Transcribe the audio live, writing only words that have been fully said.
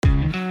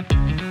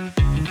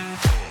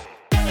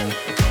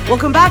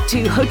Welcome back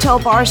to Hotel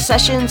Bar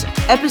Sessions,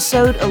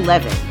 episode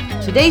 11.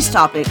 Today's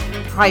topic,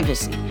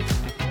 privacy.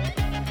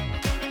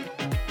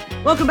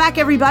 Welcome back,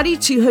 everybody,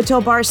 to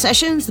Hotel Bar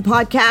Sessions, the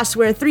podcast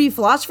where three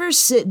philosophers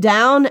sit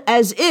down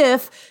as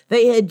if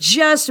they had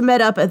just met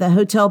up at the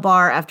hotel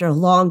bar after a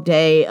long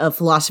day of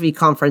philosophy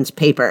conference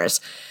papers.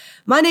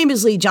 My name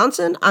is Lee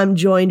Johnson. I'm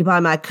joined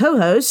by my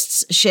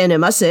co-hosts,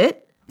 Shannon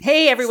Mussett.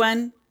 Hey,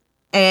 everyone.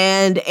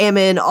 And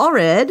Amin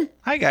Allred.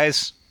 Hi,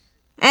 guys.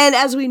 And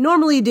as we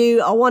normally do,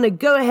 I want to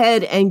go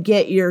ahead and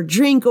get your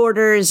drink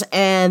orders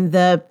and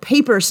the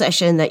paper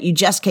session that you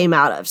just came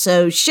out of.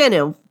 So,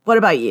 Shannon, what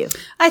about you?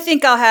 I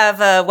think I'll have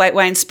a white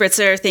wine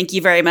spritzer. Thank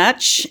you very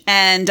much.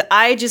 And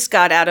I just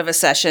got out of a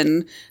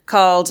session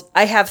called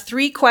I Have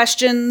 3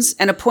 Questions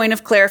and a Point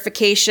of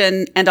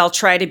Clarification, and I'll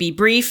try to be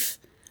brief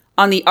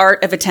on the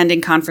art of attending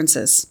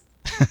conferences.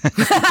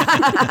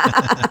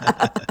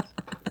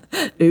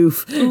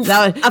 Oof.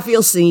 I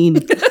feel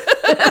seen.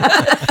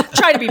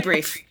 Try to be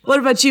brief. What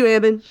about you,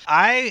 Amin?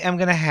 I am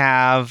going to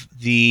have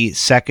the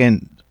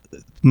second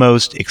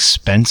most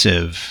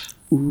expensive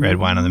red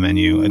wine on the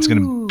menu. It's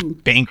going to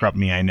bankrupt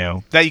me, I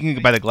know. That you can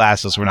get by the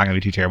glass, so we're not going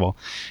to be too terrible.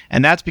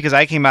 And that's because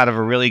I came out of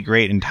a really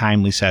great and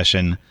timely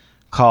session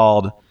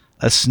called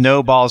A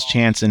Snowball's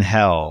Chance in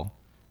Hell.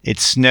 It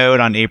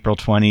snowed on April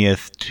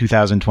 20th,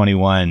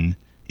 2021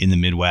 in the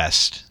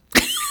Midwest.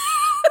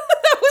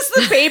 That was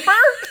the paper?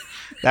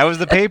 That was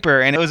the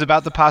paper, and it was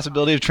about the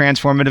possibility of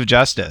transformative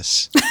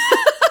justice.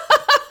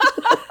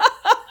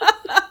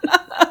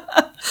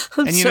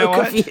 I'm and you so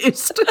know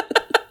confused.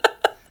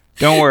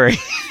 Don't worry.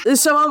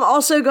 So I'm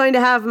also going to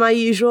have my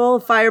usual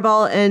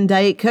Fireball and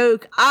Diet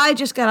Coke. I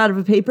just got out of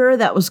a paper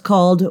that was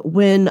called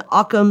When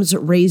Occam's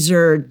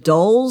Razor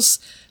Dulls,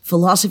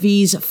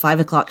 Philosophy's 5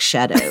 O'Clock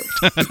Shadow.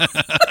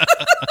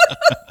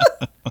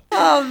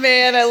 Oh,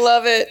 man, I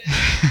love it.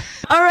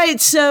 All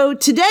right, so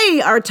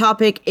today our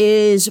topic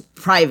is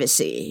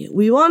privacy.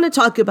 We want to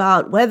talk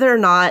about whether or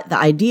not the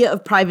idea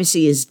of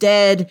privacy is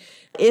dead,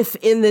 if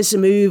in this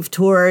move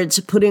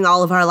towards putting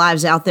all of our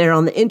lives out there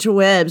on the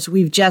interwebs,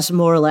 we've just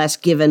more or less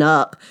given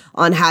up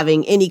on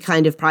having any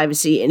kind of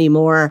privacy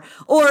anymore,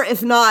 or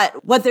if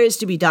not, what there is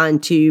to be done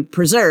to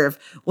preserve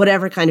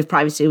whatever kind of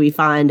privacy we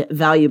find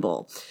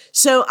valuable.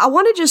 So I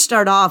want to just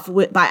start off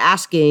by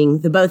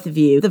asking the both of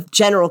you the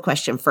general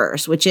question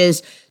first, which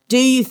is, do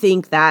you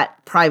think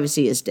that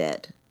privacy is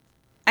dead?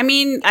 I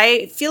mean,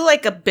 I feel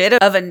like a bit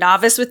of a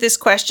novice with this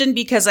question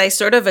because I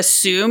sort of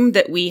assume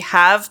that we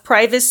have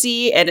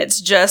privacy and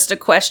it's just a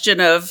question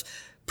of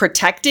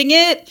protecting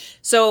it.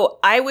 So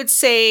I would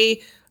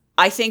say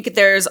I think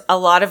there's a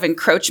lot of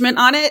encroachment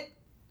on it,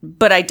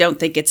 but I don't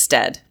think it's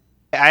dead.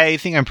 I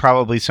think I'm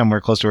probably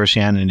somewhere close to where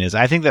Shannon is.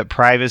 I think that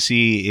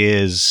privacy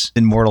is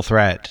an mortal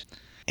threat.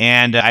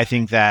 And I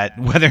think that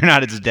whether or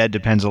not it's dead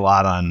depends a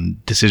lot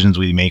on decisions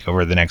we make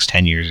over the next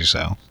 10 years or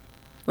so.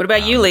 What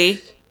about you,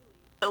 Lee?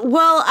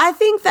 Well, I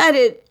think that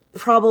it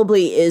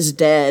probably is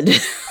dead.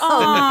 Aww,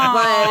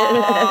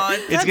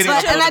 It's getting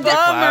such a a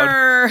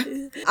bummer.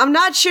 I'm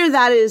not sure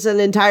that is an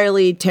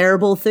entirely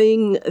terrible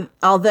thing,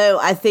 although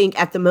I think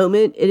at the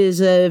moment it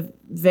is a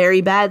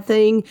very bad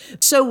thing.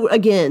 So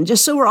again,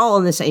 just so we're all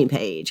on the same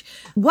page,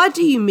 what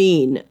do you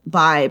mean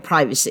by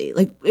privacy?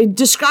 Like,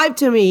 describe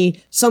to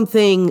me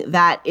something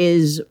that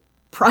is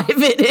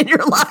private in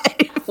your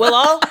life.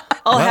 Well,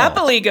 I'll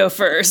happily go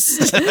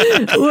first.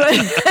 Okay,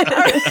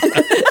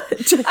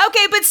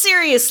 but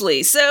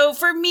seriously. So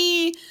for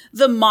me,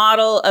 the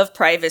model of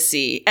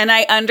privacy, and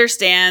I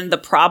understand the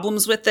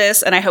problems with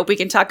this, and I hope we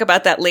can talk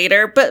about that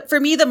later. But for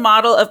me, the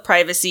model of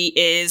privacy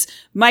is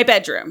my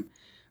bedroom,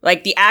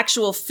 like the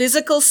actual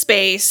physical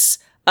space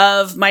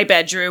of my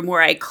bedroom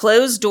where I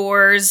close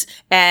doors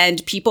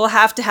and people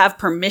have to have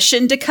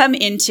permission to come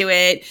into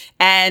it.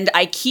 And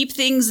I keep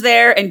things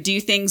there and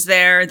do things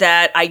there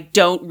that I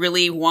don't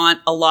really want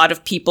a lot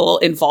of people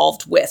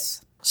involved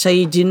with. So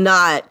you do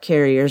not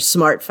carry your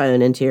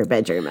smartphone into your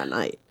bedroom at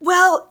night?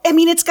 Well, I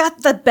mean, it's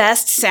got the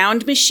best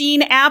sound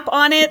machine app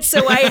on it,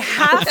 so I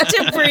have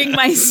to bring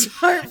my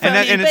smartphone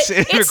And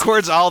it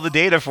records all the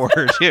data for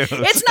her, too.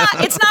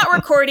 It's not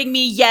recording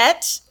me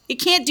yet. It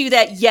can't do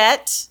that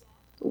yet.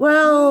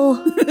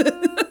 Well,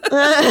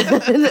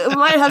 I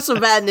might have some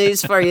bad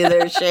news for you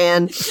there,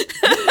 Shan.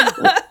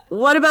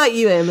 What about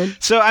you,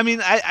 Eamon? So, I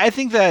mean, I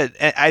think,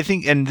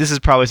 and this is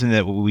probably something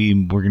that we're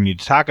going to need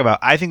to talk about.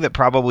 I think that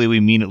probably we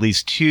mean at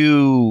least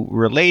two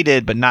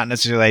related, but not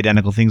necessarily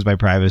identical things by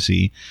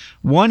privacy.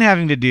 One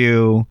having to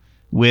do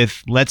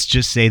with, let's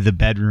just say, the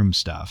bedroom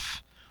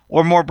stuff.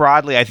 Or more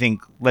broadly, I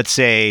think, let's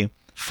say,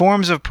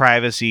 forms of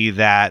privacy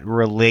that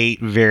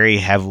relate very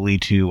heavily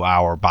to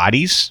our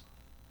bodies.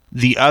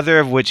 The other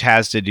of which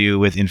has to do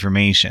with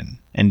information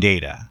and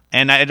data.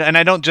 And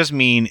I don't just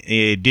mean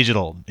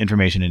digital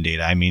information and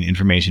data. I mean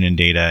information and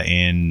data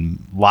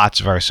in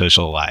lots of our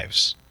social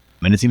lives.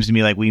 And it seems to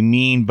me like we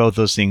mean both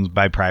those things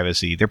by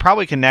privacy. They're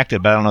probably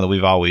connected, but I don't know that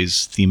we've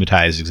always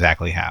thematized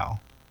exactly how.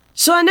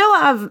 So I know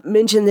I've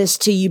mentioned this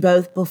to you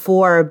both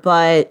before,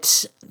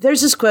 but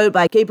there's this quote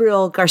by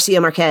Gabriel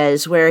Garcia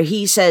Marquez where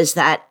he says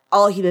that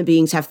all human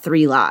beings have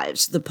three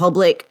lives: the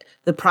public,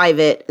 the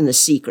private, and the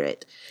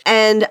secret.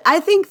 And I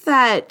think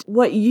that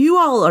what you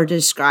all are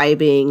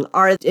describing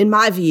are, in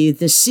my view,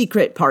 the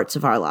secret parts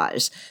of our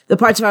lives, the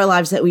parts of our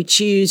lives that we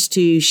choose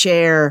to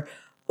share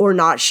or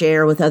not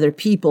share with other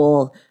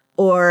people,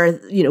 or,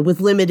 with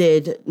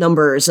limited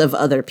numbers of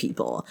other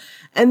people.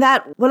 And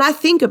that when I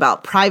think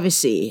about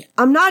privacy,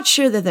 I'm not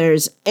sure that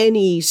there's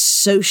any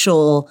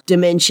social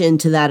dimension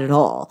to that at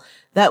all.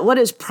 That what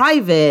is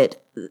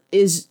private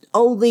is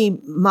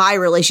only my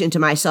relation to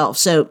myself.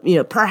 So,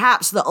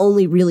 perhaps the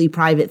only really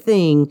private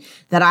thing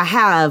that I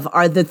have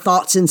are the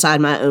thoughts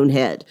inside my own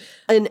head.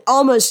 In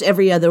almost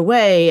every other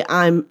way,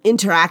 I'm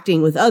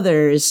interacting with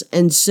others.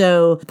 And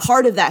so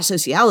part of that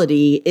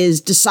sociality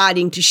is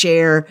deciding to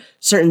share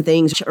certain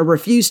things or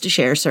refuse to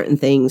share certain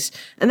things.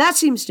 And that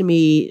seems to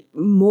me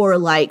more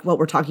like what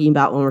we're talking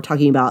about when we're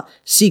talking about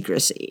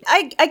secrecy.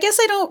 I guess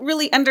I don't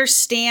really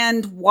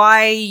understand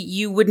why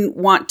you wouldn't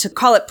want to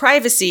call it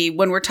privacy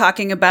when we're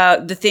talking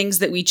about the things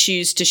that we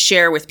choose to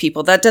share with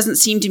people. That doesn't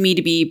seem to me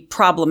to be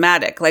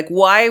problematic. Like,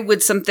 why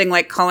would something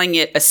like calling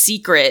it a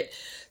secret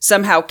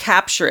somehow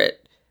capture it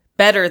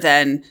better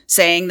than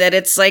saying that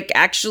it's like,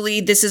 actually,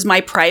 this is my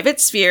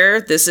private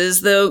sphere. This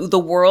is the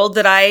world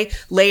that I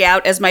lay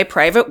out as my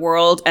private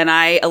world, and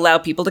I allow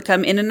people to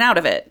come in and out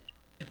of it.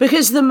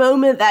 Because the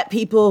moment that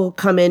people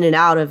come in and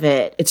out of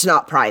it, it's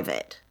not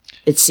private.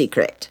 It's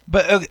secret.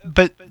 But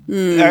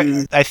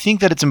I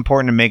think that it's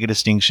important to make a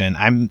distinction.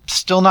 I'm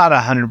still not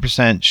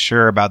 100%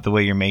 sure about the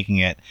way you're making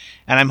it,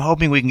 and I'm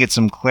hoping we can get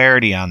some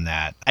clarity on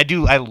that.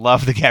 I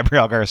love the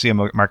Gabriel Garcia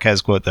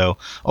Marquez quote, though,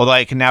 although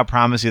I can now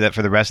promise you that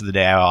for the rest of the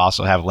day, I will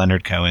also have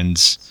Leonard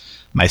Cohen's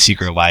My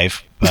Secret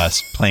Life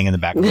playing in the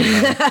background.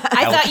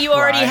 I thought you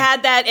already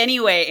had that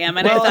anyway, Em,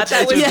 and well, I thought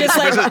that was just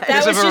like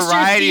that was just your theme music. There's a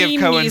variety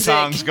of Cohen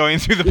songs going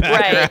through the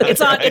background.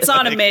 Right, it's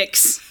on a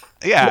mix.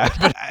 Yeah,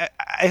 but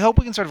I hope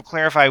we can sort of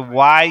clarify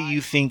why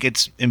you think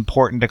it's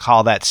important to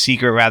call that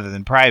secret rather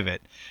than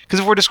private. Because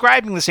if we're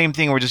describing the same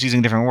thing, we're just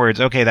using different words.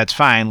 Okay, that's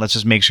fine. Let's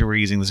just make sure we're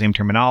using the same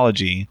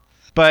terminology.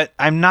 But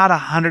I'm not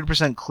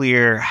 100%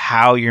 clear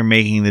how you're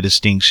making the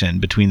distinction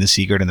between the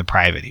secret and the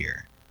private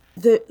here.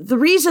 The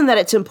reason that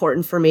it's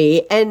important for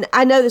me, and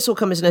I know this will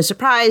come as no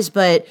surprise,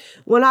 but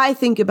when I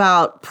think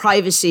about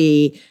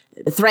privacy,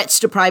 threats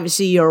to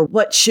privacy, or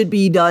what should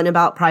be done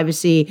about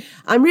privacy,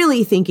 I'm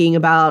really thinking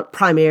about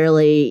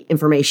primarily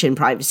information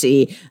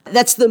privacy.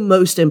 That's the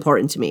most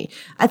important to me.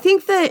 I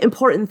think the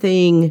important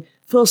thing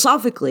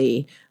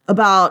philosophically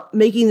about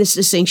making this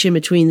distinction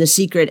between the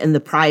secret and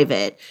the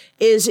private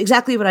is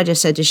exactly what I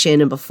just said to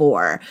Shannon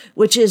before,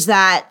 which is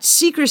that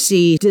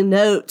secrecy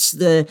denotes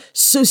the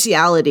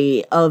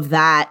sociality of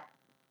that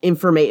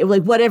information,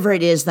 like whatever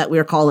it is that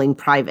we're calling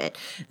private.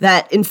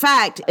 That in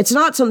fact, it's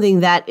not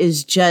something that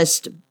is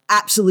just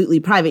absolutely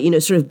private,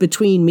 sort of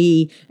between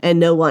me and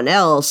no one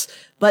else,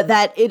 but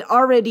that it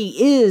already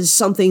is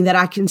something that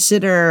I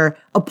consider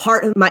a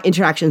part of my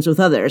interactions with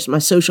others, my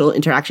social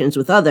interactions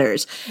with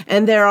others.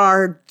 And there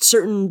are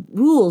certain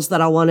rules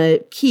that I want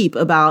to keep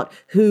about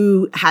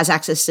who has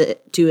access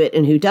to it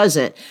and who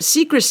doesn't.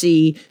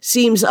 Secrecy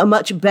seems a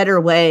much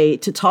better way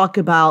to talk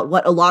about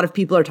what a lot of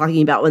people are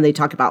talking about when they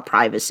talk about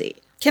privacy.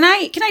 Can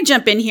I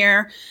jump in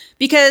here?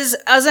 Because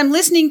as I'm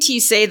listening to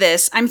you say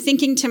this, I'm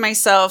thinking to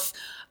myself,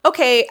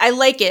 okay, I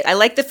like it. I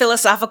like the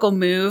philosophical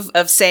move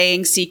of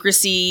saying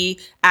secrecy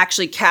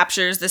actually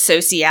captures the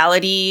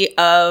sociality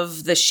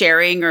of the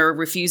sharing or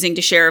refusing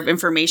to share of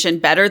information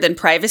better than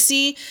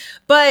privacy.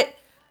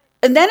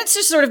 And then it's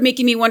just sort of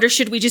making me wonder,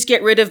 should we just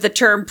get rid of the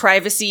term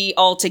privacy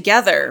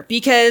altogether?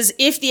 Because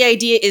if the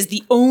idea is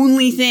the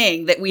only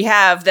thing that we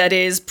have that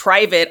is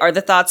private are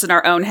the thoughts in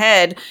our own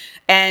head,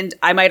 and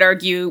I might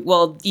argue,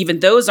 well, even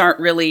those aren't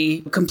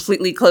really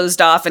completely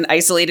closed off and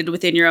isolated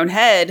within your own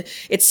head.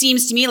 It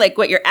seems to me like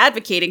what you're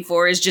advocating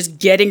for is just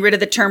getting rid of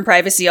the term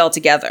privacy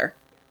altogether.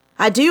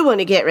 I do want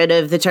to get rid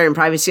of the term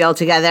privacy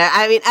altogether.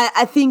 I mean,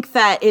 I think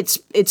that it's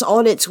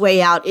on its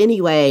way out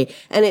anyway,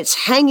 and it's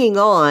hanging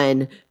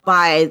on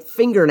by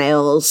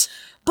fingernails.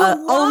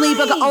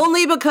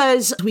 Only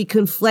because we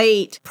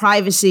conflate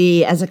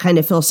privacy as a kind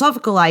of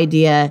philosophical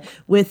idea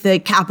with the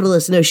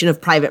capitalist notion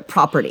of private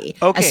property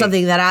as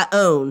something that I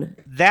own.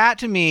 That,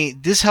 to me,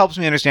 this helps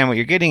me understand what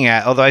you're getting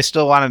at, although I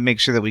still want to make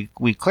sure that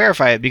we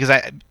clarify it, because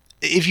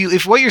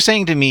if what you're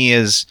saying to me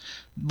is,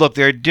 look,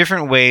 there are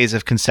different ways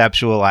of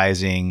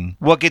conceptualizing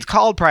what gets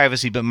called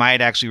privacy but might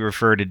actually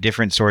refer to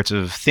different sorts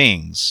of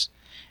things.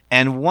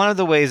 And one of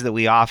the ways that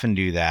we often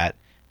do that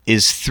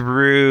is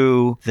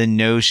through the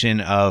notion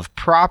of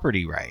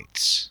property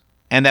rights.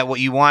 And that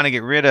what you want to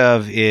get rid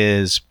of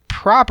is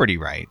property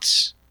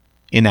rights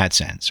in that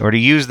sense, or to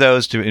use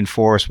those to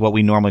enforce what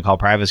we normally call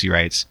privacy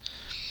rights.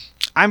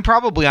 I'm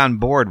probably on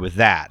board with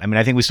that. I mean,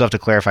 I think we still have to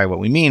clarify what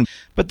we mean.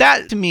 But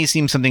that, to me,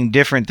 seems something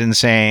different than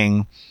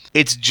saying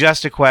it's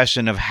just a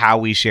question of how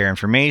we share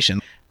information.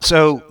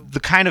 So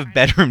the kind of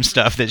bedroom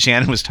stuff that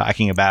Shannon was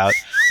talking about,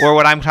 or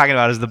what I'm talking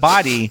about is the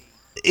body,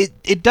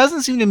 it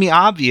doesn't seem to me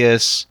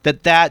obvious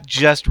that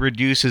just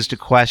reduces to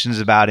questions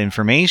about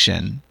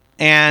information.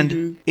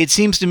 And it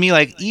seems to me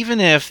like even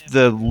if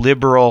the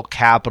liberal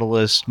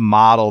capitalist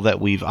model that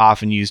we've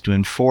often used to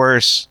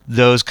enforce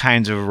those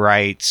kinds of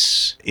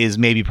rights is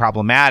maybe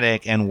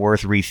problematic and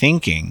worth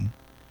rethinking,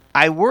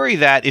 I worry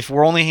that if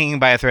we're only hanging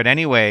by a thread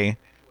anyway,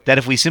 that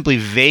if we simply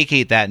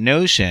vacate that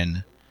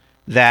notion,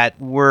 that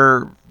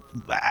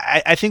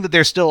I think that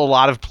there's still a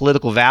lot of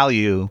political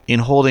value in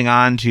holding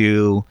on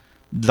to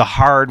the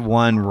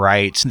hard-won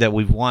rights that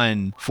we've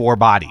won for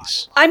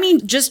bodies. I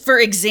mean, just for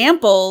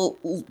example,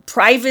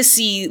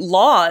 privacy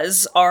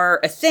laws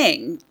are a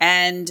thing.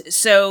 And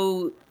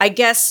so I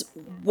guess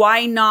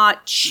why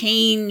not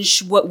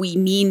change what we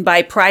mean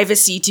by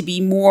privacy to be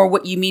more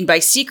what you mean by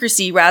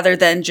secrecy rather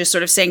than just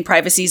sort of saying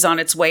privacy is on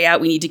its way out,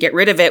 we need to get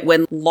rid of it,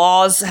 when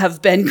laws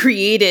have been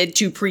created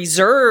to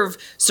preserve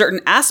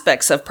certain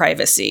aspects of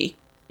privacy?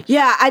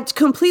 Yeah, I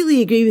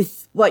completely agree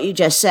with what you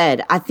just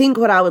said. I think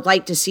what I would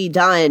like to see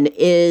done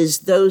is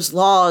those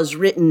laws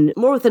written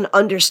more with an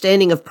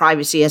understanding of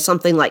privacy as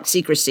something like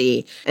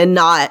secrecy and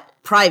not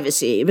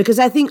privacy, because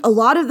I think a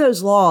lot of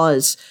those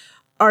laws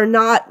are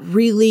not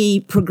really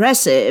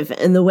progressive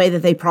in the way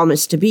that they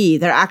promise to be.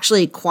 They're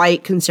actually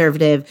quite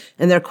conservative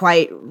and they're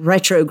quite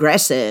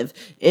retrogressive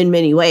in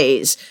many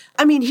ways.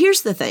 I mean,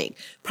 here's the thing.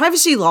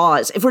 Privacy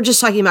laws, if we're just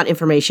talking about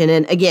information,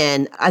 and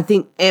again, I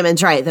think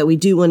Ammon's right that we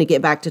do want to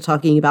get back to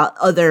talking about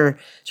other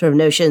sort of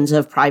notions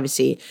of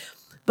privacy.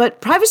 But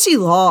privacy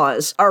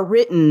laws are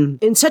written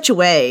in such a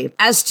way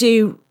as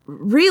to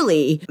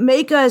really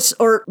make us,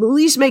 or at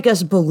least make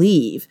us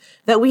believe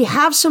that we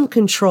have some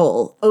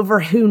control over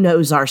who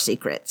knows our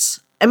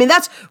secrets. I mean,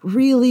 that's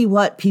really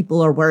what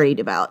people are worried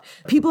about.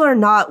 People are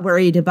not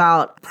worried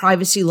about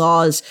privacy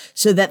laws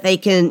so that they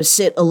can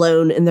sit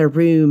alone in their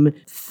room,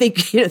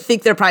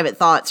 think their private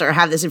thoughts or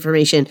have this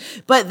information,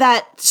 but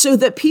that so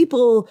that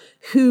people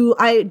who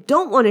I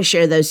don't want to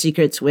share those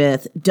secrets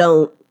with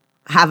don't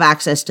have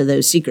access to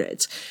those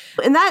secrets.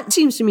 And that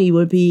seems to me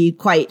would be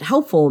quite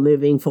helpful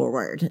moving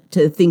forward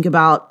to think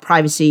about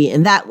privacy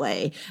in that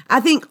way. I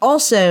think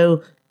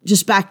also,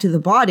 just back to the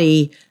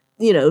body,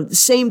 the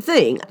same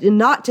thing,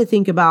 not to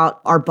think about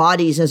our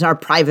bodies as our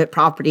private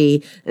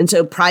property. And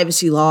so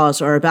privacy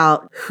laws are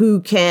about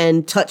who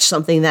can touch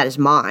something that is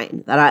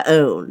mine, that I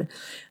own,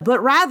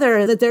 but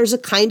rather that there's a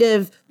kind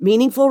of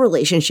meaningful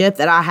relationship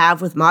that I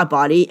have with my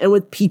body and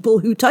with people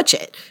who touch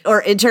it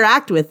or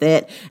interact with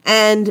it.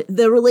 And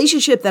the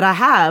relationship that I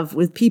have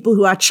with people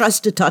who I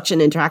trust to touch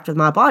and interact with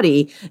my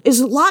body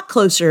is a lot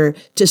closer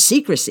to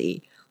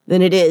secrecy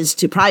than it is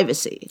to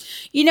privacy.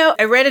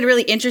 I read a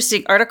really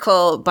interesting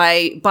article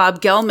by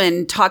Bob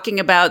Gelman talking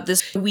about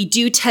this. We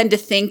do tend to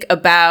think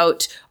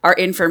about our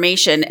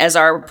information as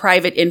our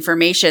private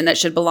information that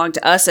should belong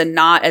to us and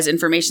not as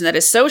information that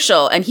is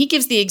social. And he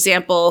gives the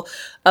example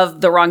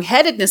of the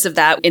wrongheadedness of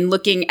that in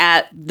looking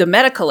at the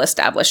medical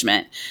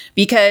establishment.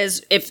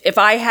 Because if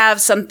I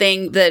have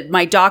something that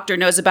my doctor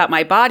knows about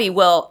my body,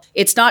 well,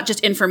 it's not just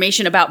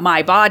information about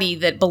my body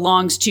that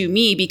belongs to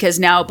me, because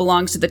now it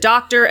belongs to the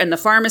doctor and the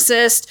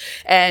pharmacist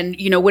and,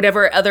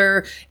 whatever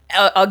other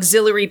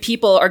auxiliary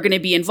people are going to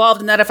be involved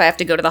in that. If I have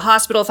to go to the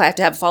hospital, if I have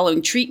to have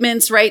following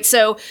treatments, right?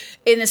 So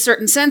in a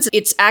certain sense,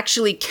 it's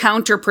actually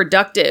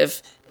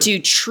counterproductive to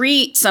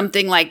treat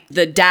something like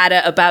the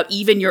data about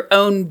even your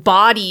own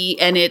body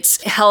and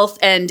its health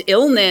and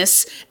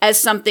illness as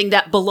something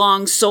that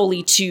belongs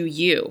solely to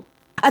you.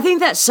 I think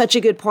that's such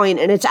a good point,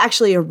 and it's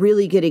actually a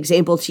really good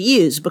example to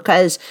use,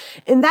 because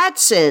in that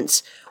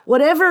sense,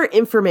 whatever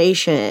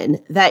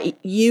information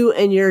that you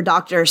and your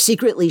doctor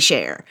secretly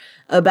share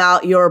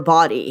about your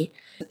body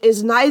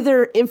is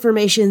neither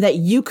information that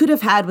you could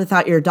have had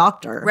without your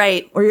doctor.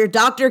 Right. Or your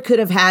doctor could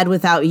have had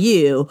without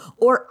you,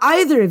 or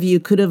either of you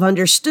could have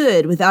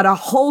understood without a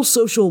whole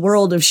social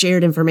world of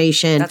shared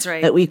information. That's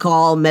right. That we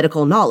call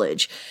medical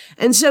knowledge.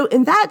 And so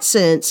in that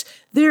sense,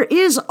 there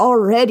is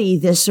already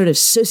this sort of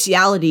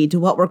sociality to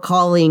what we're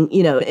calling,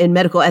 in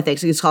medical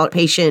ethics, it's called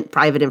patient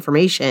private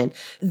information.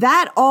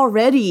 That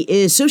already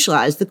is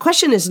socialized. The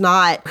question is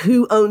not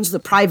who owns the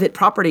private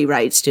property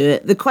rights to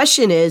it. The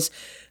question is,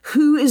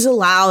 who is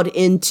allowed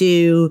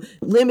into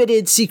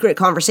limited secret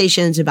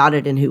conversations about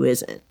it and who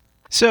isn't?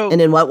 So, and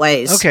in what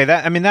ways? Okay,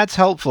 that's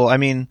helpful.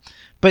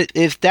 But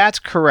if that's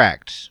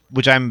correct,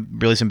 which I'm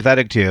really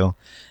sympathetic to,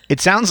 it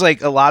sounds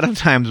like a lot of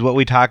times what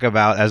we talk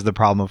about as the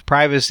problem of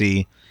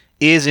privacy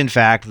is in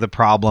fact the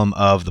problem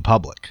of the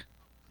public.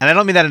 And I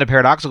don't mean that in a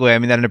paradoxical way, I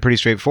mean that in a pretty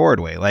straightforward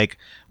way. Like,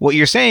 what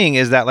you're saying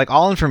is that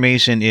all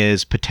information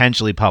is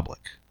potentially public.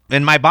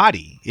 And my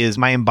body is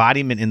my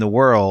embodiment in the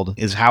world,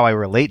 is how I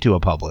relate to a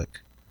public.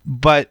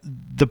 But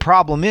the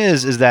problem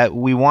is that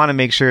we want to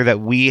make sure that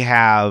we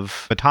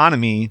have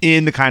autonomy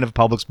in the kind of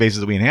public spaces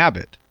that we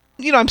inhabit.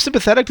 I'm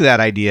sympathetic to that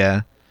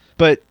idea,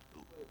 but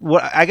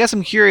I guess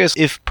I'm curious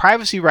if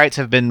privacy rights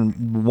have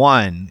been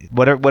won,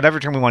 whatever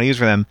term we want to use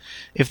for them,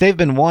 if they've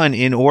been won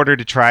in order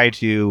to try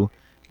to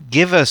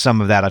give us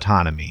some of that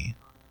autonomy.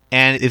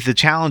 And if the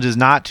challenge is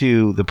not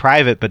to the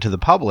private, but to the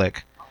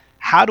public,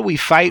 how do we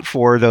fight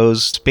for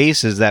those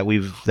spaces that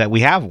we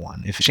have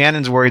won? If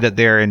Shannon's worried that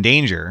they're in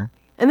danger.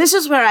 And this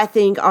is where I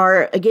think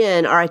our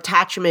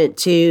attachment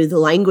to the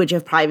language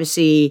of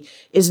privacy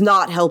is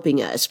not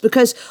helping us,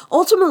 because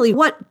ultimately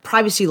what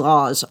privacy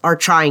laws are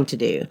trying to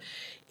do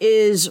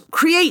is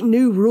create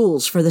new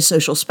rules for the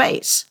social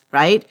space,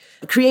 right?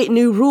 Create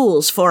new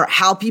rules for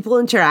how people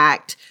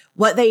interact,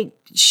 what they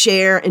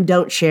share and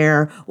don't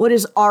share, what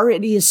is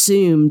already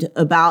assumed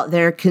about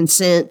their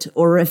consent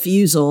or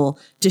refusal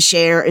to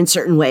share in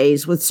certain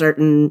ways with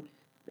certain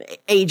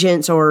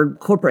agents or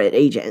corporate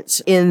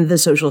agents in the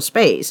social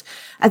space.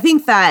 I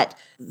think that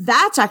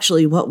that's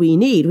actually what we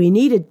need. We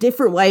need a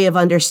different way of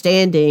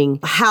understanding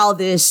how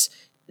this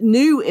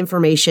new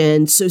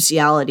information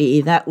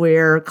sociality that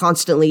we're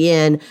constantly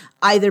in,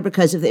 either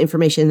because of the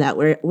information that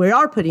we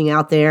are putting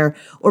out there,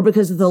 or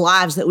because of the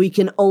lives that we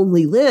can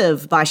only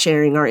live by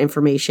sharing our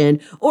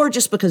information, or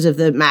just because of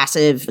the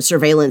massive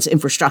surveillance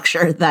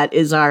infrastructure that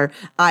is our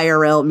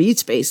IRL meat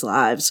space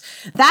lives.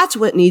 That's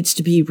what needs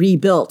to be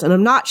rebuilt. And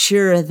I'm not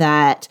sure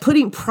that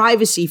putting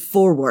privacy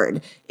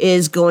forward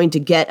is going to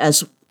get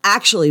us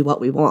actually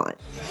what we want.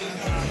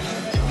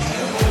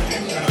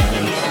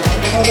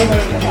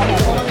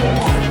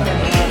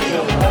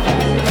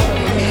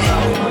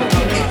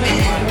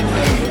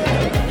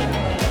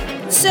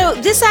 So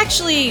this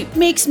actually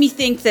makes me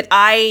think that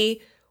I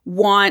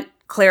want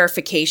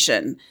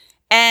clarification.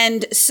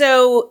 And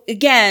so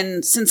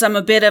again, since I'm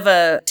a bit of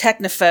a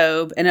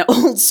technophobe and an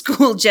old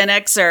school Gen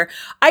Xer,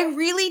 I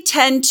really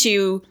tend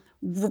to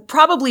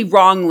probably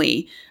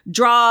wrongly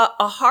draw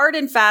a hard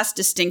and fast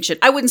distinction.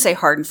 I wouldn't say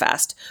hard and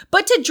fast,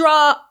 but to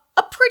draw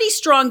a pretty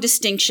strong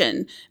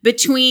distinction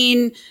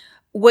between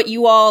what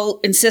you all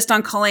insist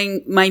on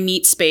calling my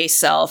meat space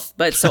self,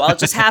 but so I'll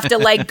just have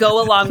to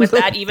go along with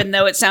that, even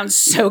though it sounds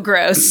so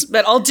gross,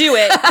 but I'll do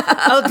it.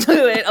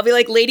 I'll be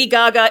like Lady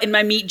Gaga in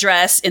my meat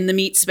dress in the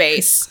meat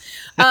space.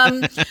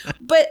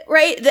 But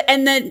right.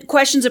 And then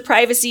questions of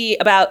privacy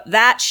about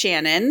that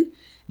Shannon.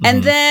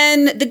 And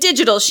then the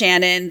digital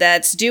Shannon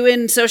that's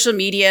doing social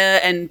media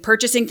and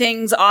purchasing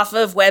things off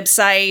of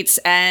websites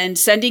and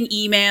sending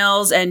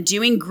emails and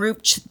doing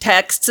group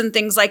texts and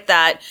things like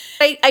that.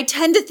 I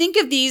tend to think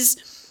of these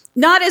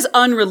not as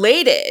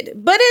unrelated,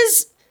 but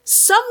as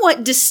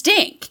somewhat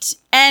distinct.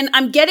 And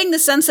I'm getting the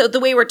sense that the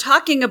way we're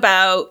talking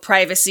about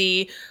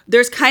privacy,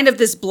 there's kind of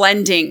this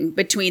blending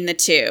between the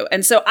two.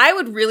 And so I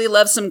would really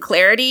love some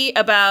clarity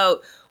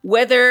about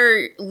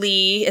whether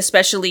Lee,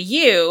 especially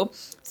you,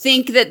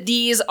 think that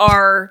these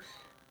are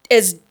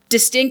as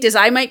distinct as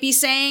I might be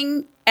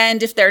saying,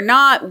 and if they're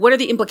not, what are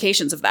the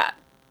implications of that?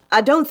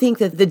 I don't think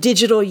that the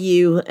digital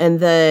you and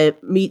the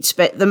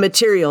the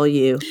material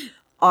you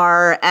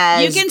are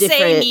as You can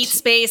different. say meat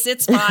space,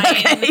 it's fine.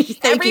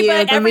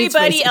 Okay,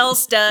 everybody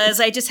else does.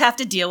 I just have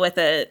to deal with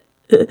it.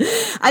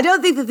 I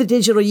don't think that the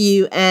digital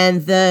you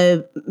and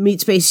the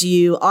meat space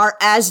you are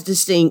as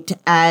distinct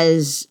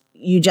as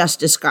you just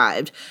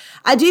described.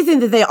 I do think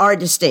that they are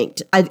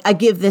distinct. I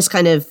give this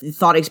kind of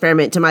thought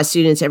experiment to my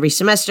students every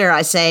semester.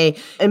 I say,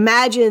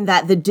 imagine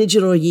that the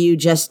digital you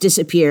just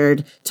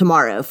disappeared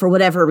tomorrow for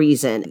whatever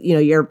reason. You know,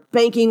 your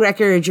banking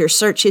records, your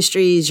search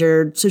histories,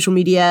 your social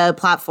media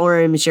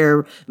platforms,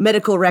 your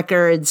medical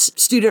records,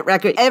 student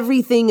record,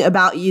 everything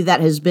about you that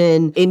has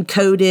been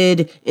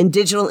encoded in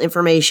digital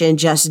information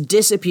just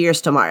disappears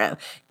tomorrow.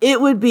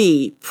 It would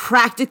be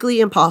practically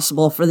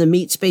impossible for the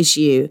meat space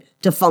you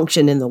to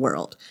function in the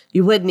world.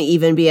 You wouldn't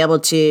even be able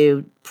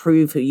to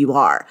prove who you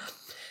are.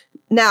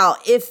 Now,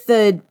 if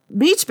the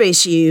meat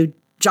space you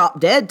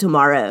drop dead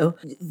tomorrow,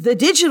 the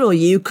digital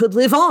you could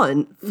live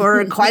on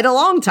for quite a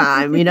long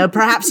time, you know,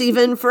 perhaps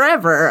even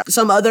forever.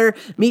 Some other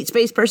meat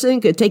space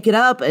person could take it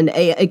up and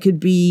it could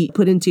be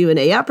put into an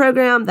AI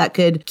program that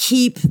could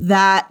keep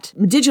that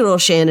digital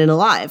Shannon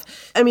alive.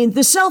 I mean,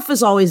 the self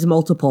is always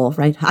multiple,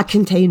 right? I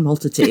contain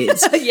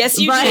multitudes. Yes,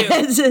 you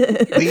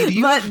do. Lee,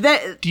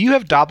 do you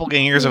have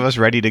doppelgangers of us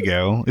ready to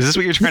go? Is this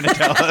what you're trying to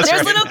tell us?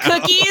 There's little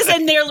cookies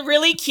and they're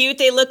really cute.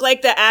 They look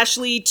like the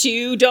Ashley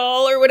 2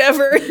 doll or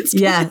whatever.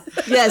 Yeah.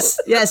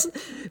 Yes.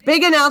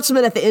 Big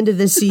announcement at the end of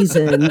this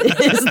season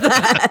is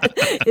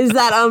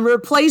that I'm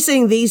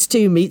replacing these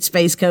two Meat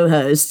Space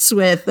co-hosts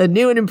with a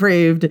new and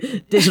improved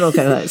digital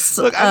co-hosts.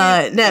 Look,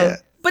 No.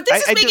 But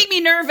this is making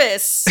me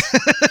nervous.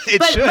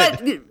 It should.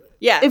 But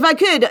Yeah. if I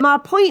could, my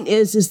point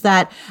is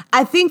that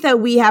I think that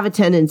we have a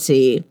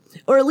tendency,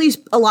 or at least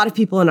a lot of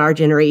people in our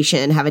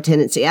generation have a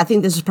tendency. I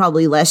think this is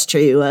probably less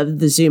true of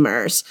the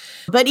Zoomers,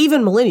 but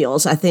even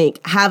millennials, I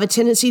think, have a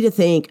tendency to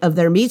think of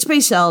their meat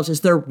space selves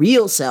as their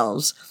real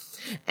selves,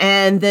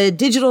 and the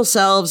digital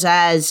selves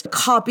as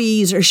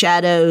copies or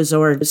shadows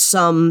or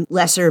some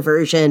lesser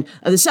version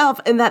of the self,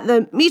 and that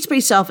the meat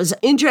space self is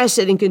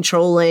interested in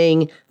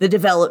controlling the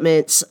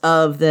developments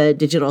of the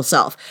digital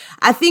self.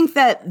 I think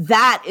that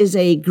that is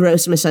a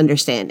gross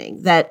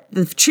misunderstanding. That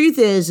the truth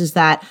is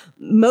that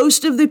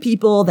most of the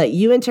people that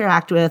you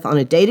interact with on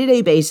a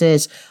day-to-day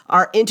basis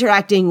are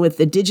interacting with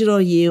the digital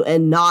you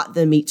and not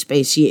the meat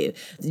space you.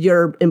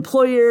 Your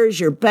employers,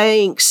 your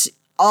banks,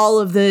 all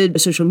of the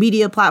social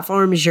media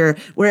platforms,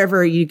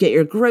 wherever you get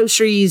your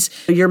groceries,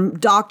 your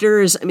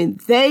doctors. I mean,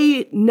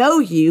 they know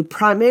you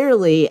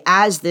primarily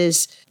as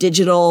this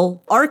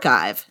digital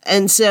archive.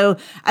 And so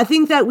I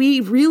think that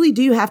we really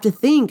do have to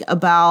think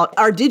about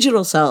our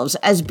digital selves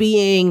as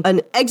being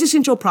an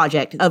existential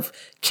project of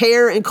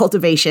care and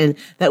cultivation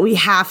that we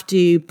have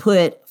to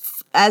put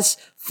as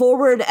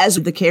forward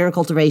as the care and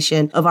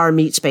cultivation of our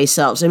meat space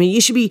selves. I mean, you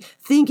should be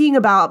thinking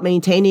about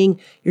maintaining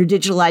your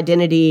digital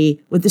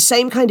identity with the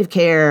same kind of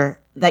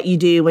care that you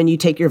do when you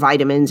take your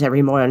vitamins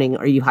every morning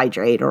or you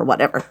hydrate or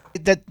whatever.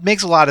 That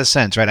makes a lot of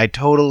sense, right? I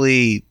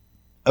totally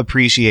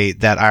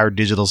appreciate that our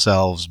digital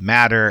selves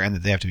matter and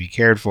that they have to be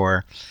cared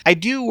for. I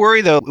do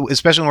worry, though,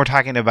 especially when we're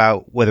talking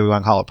about whether we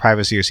want to call it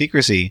privacy or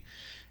secrecy,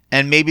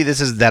 and maybe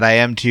this is that I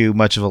am too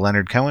much of a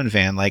Leonard Cohen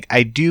fan. Like,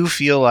 I do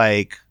feel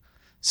like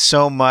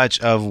so much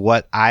of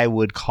what I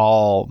would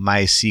call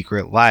my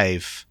secret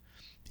life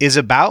is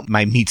about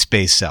my meat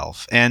space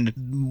self and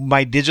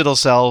my digital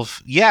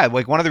self. Yeah,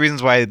 like one of the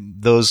reasons why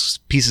those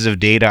pieces of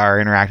data are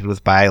interacted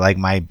with by like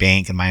my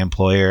bank and my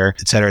employer,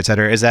 et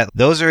cetera, is that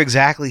those are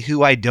exactly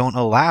who I don't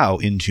allow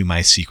into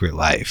my secret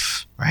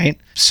life,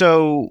 right?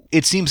 So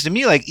it seems to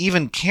me like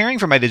even caring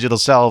for my digital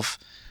self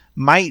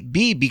might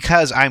be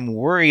because I'm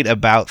worried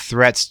about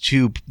threats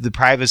to the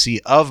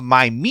privacy of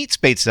my meat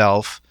space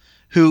self,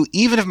 who,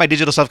 even if my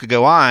digital self could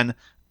go on,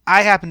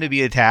 I happen to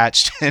be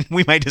attached, and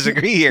we might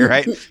disagree here,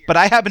 right? But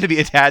I happen to be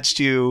attached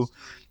to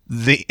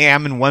the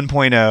Ammon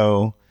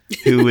 1.0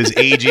 who is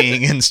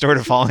aging and sort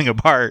of falling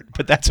apart,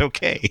 but that's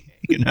okay,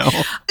 you know?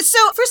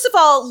 So, first of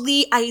all,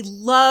 Lee, I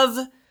love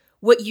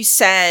what you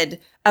said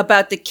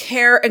about the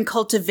care and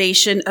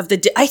cultivation of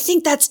I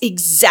think that's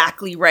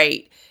exactly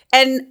right.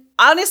 And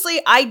honestly,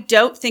 I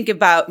don't think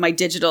about my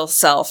digital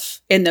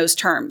self in those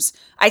terms.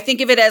 I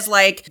think of it as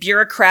like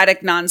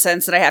bureaucratic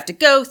nonsense that I have to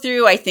go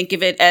through. I think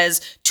of it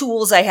as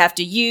tools I have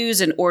to use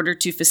in order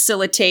to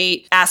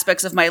facilitate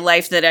aspects of my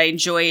life that I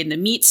enjoy in the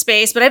meat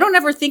space. But I don't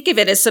ever think of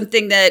it as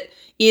something that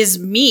is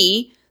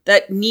me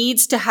that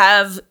needs to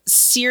have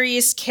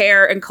serious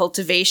care and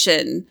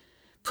cultivation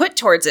put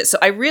towards it. So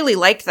I really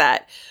like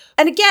that.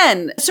 And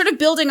again, sort of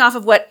building off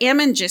of what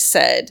Ammon just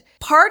said,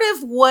 part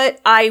of what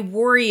I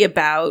worry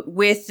about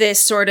with this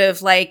sort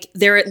of like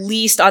they're at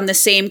least on the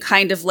same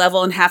kind of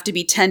level and have to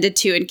be tended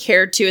to and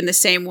cared to in the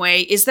same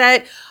way is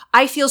that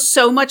I feel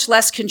so much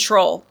less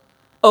control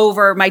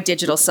over my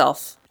digital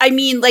self. I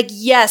mean, like,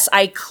 yes,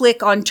 I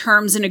click on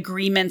terms and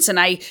agreements and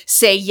I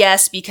say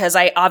yes because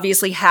I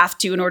obviously have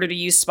to in order to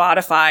use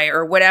Spotify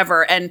or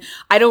whatever. And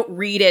I don't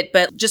read it,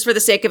 but just for the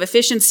sake of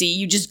efficiency,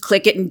 you just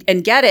click it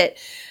and get it.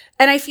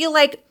 And I feel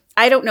like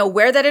I don't know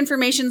where that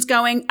information's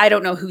going. I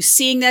don't know who's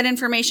seeing that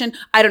information.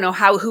 I don't know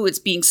who it's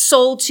being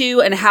sold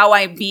to and how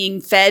I'm being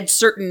fed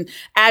certain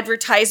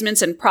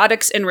advertisements and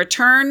products in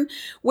return.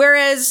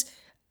 Whereas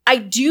I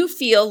do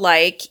feel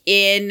like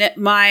in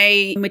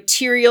my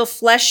material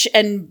flesh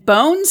and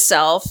bone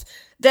self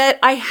that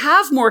I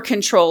have more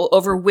control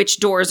over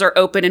which doors are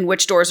open and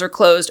which doors are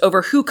closed,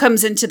 over who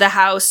comes into the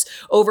house,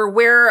 over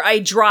where I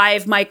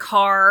drive my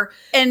car.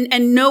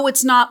 And no,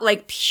 it's not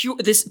like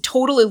this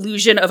total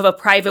illusion of a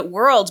private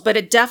world, but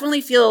it definitely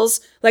feels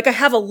like I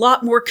have a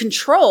lot more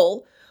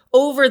control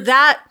over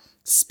that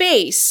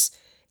space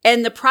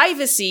and the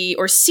privacy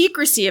or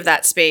secrecy of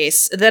that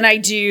space than I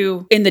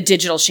do in the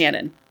digital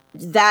Shannon.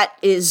 That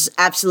is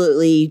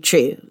absolutely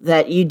true,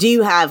 that you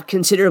do have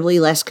considerably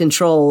less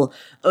control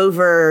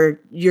over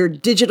your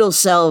digital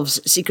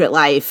self's secret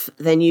life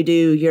than you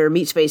do your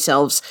meat space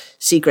self's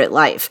secret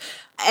life.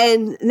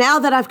 And now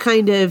that I've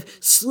kind of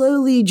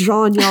slowly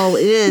drawn y'all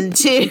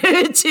into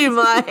at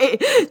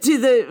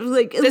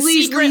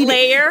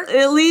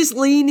least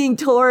leaning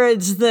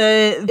towards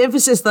the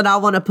emphasis that I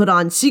want to put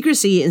on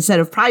secrecy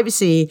instead of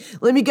privacy,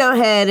 let me go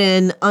ahead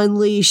and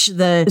unleash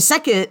the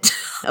second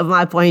of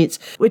my points,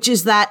 which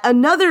is that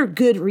another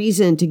good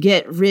reason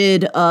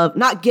to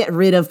not get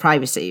rid of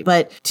privacy,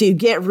 but to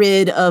get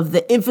rid of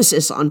the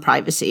emphasis on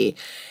privacy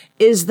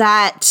is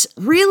that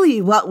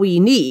really what we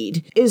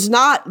need is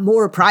not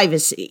more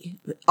privacy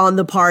on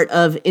the part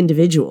of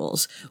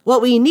individuals.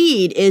 What we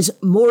need is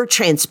more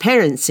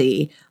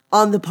transparency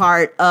on the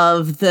part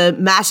of the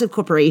massive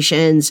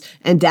corporations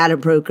and data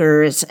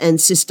brokers and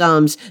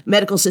systems,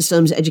 medical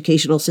systems,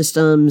 educational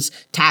systems,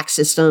 tax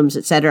systems,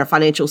 et cetera,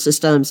 financial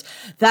systems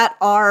that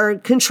are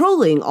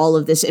controlling all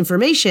of this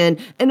information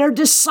and are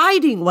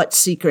deciding what's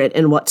secret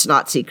and what's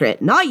not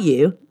secret. Not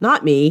you,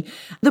 not me.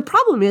 The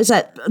problem is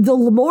that the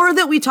more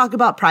that we talk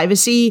about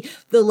privacy,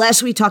 the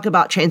less we talk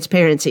about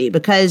transparency,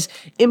 because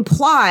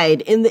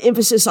implied in the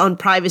emphasis on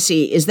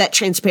privacy is that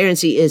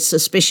transparency is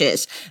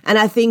suspicious. And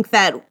I think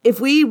that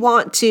if we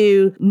want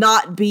to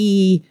not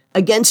be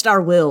against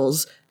our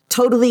wills,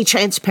 totally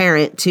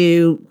transparent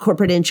to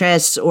corporate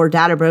interests or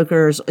data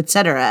brokers,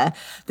 etc.,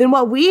 then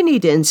what we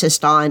need to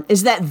insist on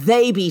is that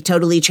they be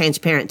totally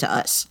transparent to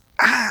us.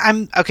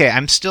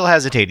 I'm still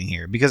hesitating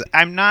here because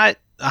I'm not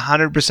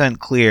 100%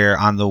 clear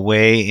on the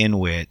way in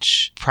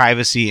which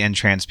privacy and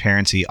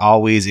transparency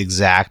always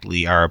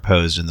exactly are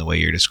opposed in the way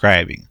you're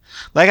describing.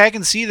 Like, I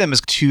can see them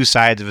as two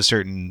sides of a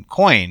certain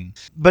coin,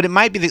 but it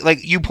might be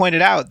like you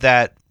pointed out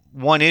that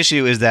one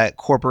issue is that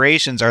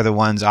corporations are the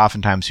ones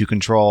oftentimes who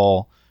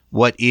control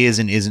what is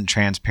and isn't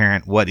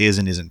transparent, what is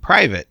and isn't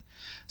private.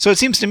 So it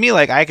seems to me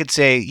like I could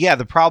say, yeah,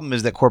 the problem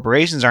is that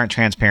corporations aren't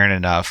transparent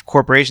enough.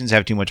 Corporations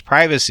have too much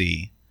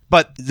privacy,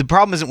 but the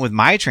problem isn't with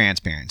my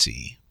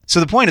transparency. So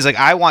the point is, like,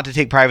 I want to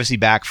take privacy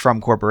back from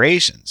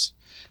corporations,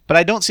 but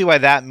I don't see why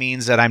that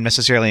means that I'm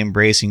necessarily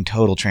embracing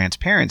total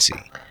transparency.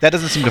 That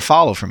doesn't seem to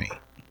follow for me.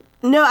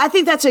 No, I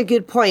think that's a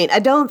good point. I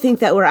don't think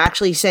that we're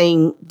actually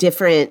saying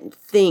different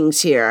things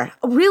here.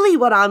 Really,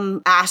 what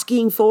I'm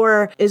asking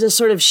for is a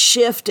sort of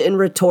shift in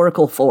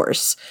rhetorical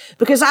force,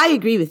 because I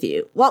agree with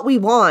you. What we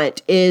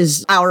want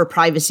is our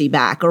privacy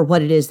back, or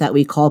what it is that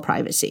we call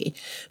privacy.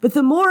 But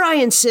the more I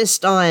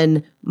insist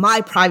on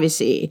my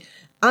privacy,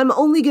 I'm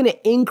only going to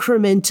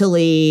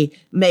incrementally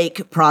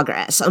make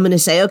progress. I'm going to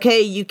say,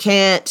 okay, you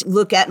can't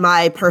look at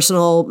my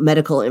personal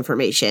medical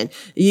information.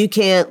 You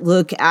can't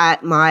look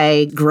at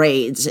my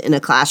grades in a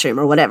classroom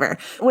or whatever.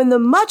 When the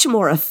much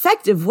more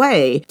effective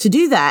way to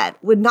do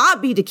that would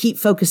not be to keep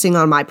focusing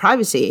on my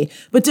privacy,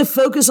 but to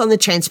focus on the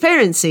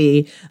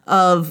transparency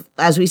of,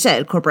 as we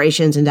said,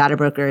 corporations and data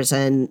brokers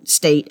and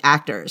state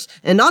actors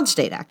and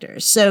non-state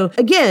actors. So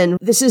again,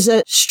 this is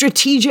a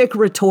strategic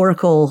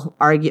rhetorical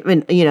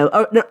argument,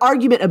 an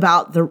argument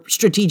about the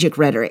strategic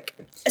rhetoric.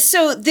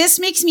 So this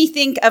makes me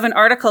think of an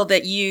article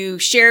that you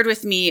shared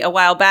with me a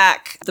while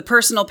back, the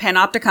Personal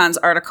Panopticons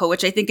article,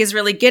 which I think is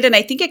really good. And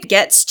I think it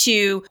gets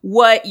to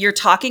what you're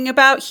talking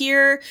about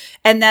here,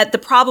 and that the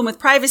problem with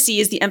privacy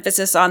is the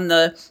emphasis on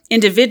the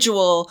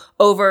individual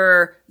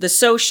over the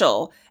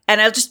social. And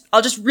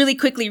I'll just really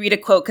quickly read a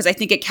quote because I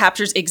think it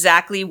captures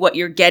exactly what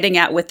you're getting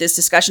at with this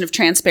discussion of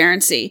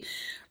transparency.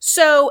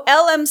 So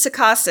L.M.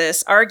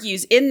 Sakasis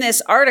argues in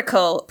this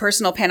article,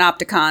 Personal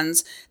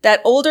Panopticons,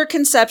 that older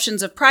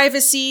conceptions of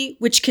privacy,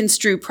 which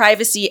construe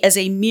privacy as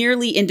a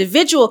merely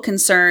individual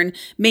concern,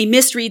 may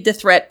misread the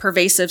threat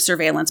pervasive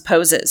surveillance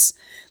poses,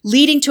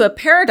 leading to a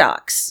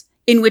paradox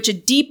in which a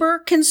deeper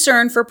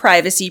concern for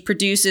privacy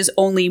produces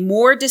only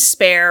more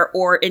despair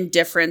or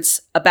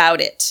indifference about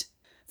it.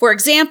 For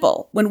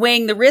example, when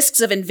weighing the risks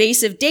of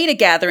invasive data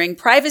gathering,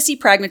 privacy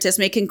pragmatists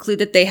may conclude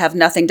that they have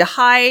nothing to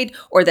hide,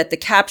 or that the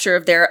capture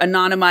of their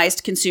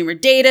anonymized consumer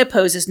data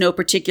poses no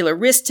particular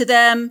risk to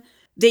them.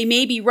 They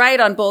may be right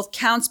on both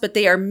counts, but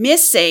they are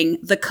missing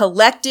the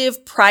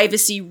collective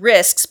privacy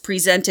risks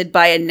presented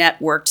by a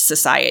networked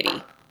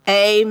society.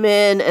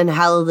 Amen and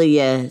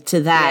hallelujah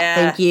to that. Yeah.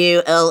 Thank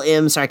you,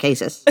 L.M.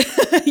 Sarkasis.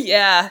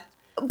 Yeah.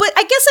 But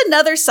I guess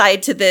another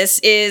side to this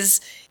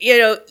is,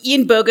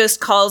 Ian Bogost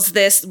calls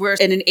this, we're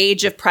in an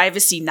age of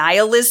privacy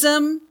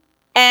nihilism.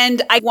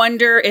 And I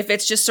wonder if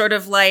it's just sort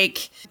of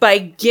like by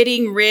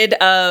getting rid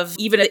of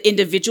even an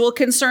individual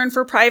concern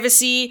for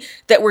privacy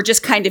that we're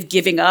just kind of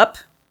giving up.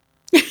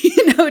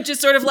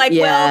 Just sort of like,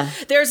 well,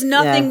 there's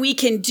nothing we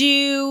can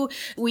do.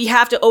 We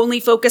have to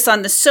only focus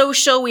on the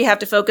social. We have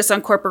to focus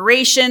on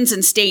corporations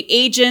and state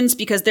agents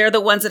because they're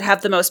the ones that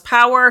have the most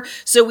power.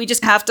 So we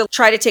just have to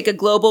try to take a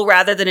global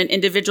rather than an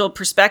individual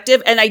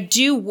perspective. And I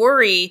do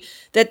worry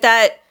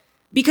that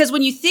because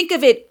when you think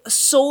of it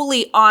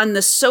solely on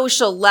the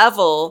social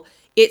level,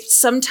 it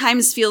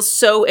sometimes feels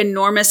so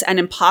enormous and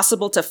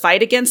impossible to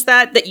fight against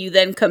that you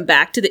then come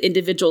back to the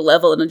individual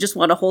level and just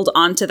want to hold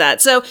on to that.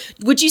 So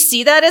would you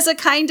see that as a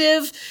kind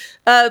of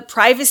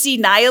privacy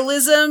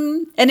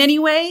nihilism in any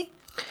way?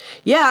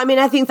 Yeah, I mean,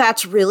 I think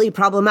that's really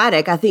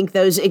problematic. I think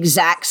those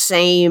exact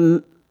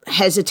same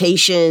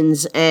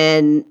hesitations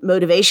and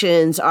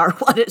motivations are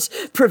what is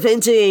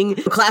preventing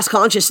class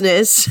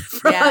consciousness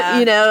from,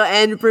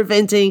 and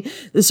preventing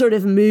the sort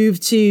of move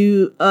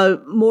to a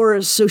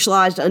more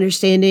socialized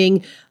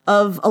understanding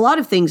of a lot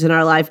of things in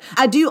our life.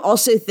 I do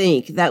also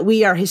think that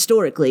we are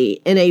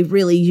historically in a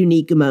really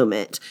unique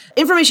moment.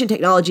 Information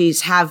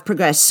technologies have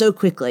progressed so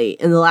quickly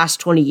in the last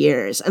 20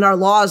 years, and our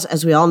laws,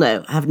 as we all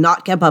know, have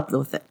not kept up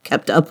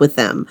with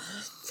them.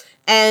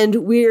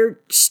 And we're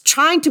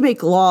trying to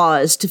make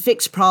laws to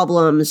fix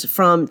problems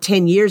from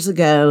 10 years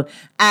ago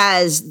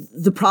as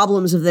the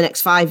problems of the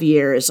next 5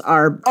 years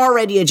are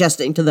already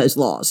adjusting to those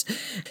laws.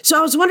 So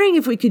I was wondering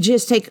if we could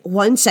just take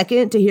 1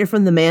 second to hear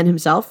from the man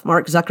himself,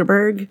 Mark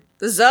Zuckerberg.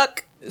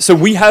 Zuck. So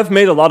we have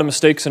made a lot of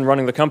mistakes in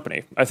running the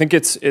company. I think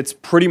it's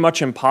pretty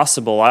much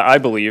impossible, I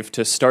believe,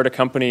 to start a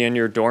company in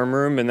your dorm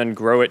room and then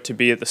grow it to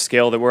be at the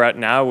scale that we're at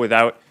now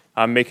without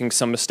making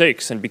some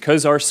mistakes. And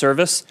because our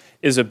service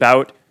is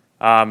about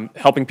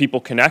helping people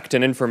connect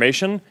and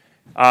information,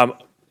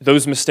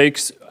 those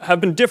mistakes have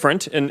been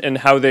different in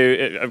how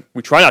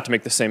we try not to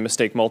make the same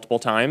mistake multiple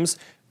times,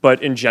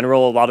 but in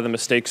general, a lot of the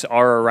mistakes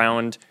are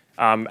around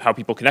how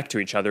people connect to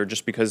each other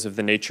just because of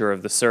the nature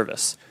of the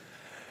service.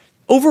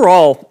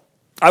 Overall,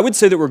 I would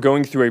say that we're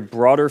going through a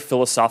broader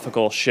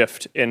philosophical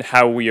shift in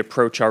how we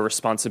approach our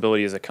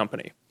responsibility as a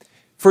company.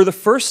 For the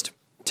first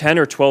 10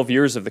 or 12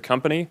 years of the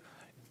company,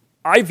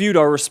 I viewed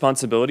our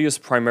responsibility as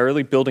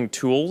primarily building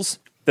tools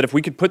that if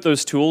we could put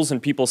those tools in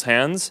people's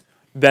hands,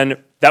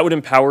 then that would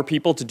empower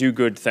people to do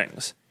good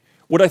things.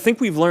 What I think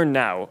we've learned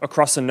now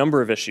across a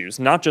number of issues,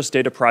 not just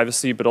data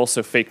privacy, but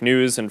also fake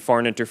news and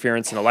foreign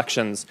interference in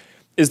elections,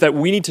 is that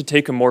we need to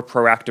take a more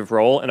proactive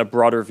role and a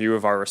broader view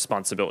of our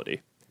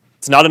responsibility.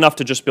 It's not enough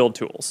to just build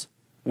tools.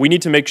 We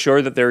need to make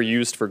sure that they're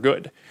used for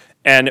good.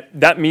 And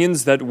that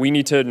means that we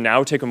need to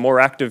now take a more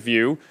active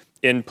view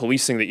in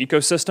policing the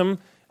ecosystem,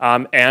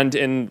 and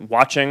in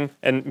watching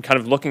and kind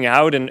of looking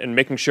out and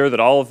making sure that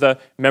all of the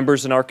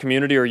members in our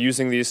community are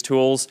using these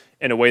tools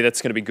in a way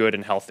that's going to be good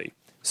and healthy.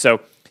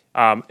 So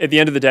at the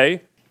end of the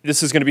day,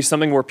 this is going to be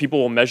something where people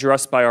will measure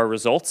us by our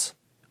results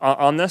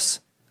on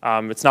this.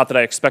 It's not that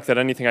I expect that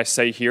anything I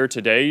say here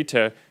today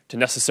to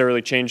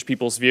necessarily change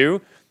people's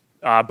view,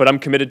 but I'm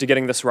committed to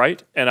getting this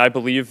right. And I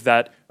believe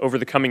that over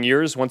the coming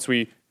years, once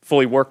we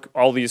fully work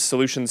all these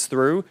solutions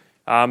through,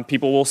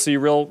 people will see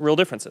real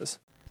differences.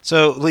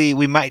 So, Lee,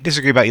 we might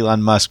disagree about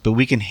Elon Musk, but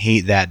we can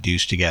hate that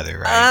douche together,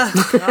 right?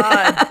 Oh,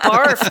 God,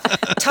 barf.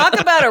 Talk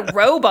about a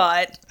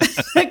robot.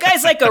 That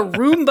guy's like a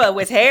Roomba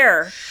with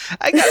hair.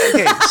 I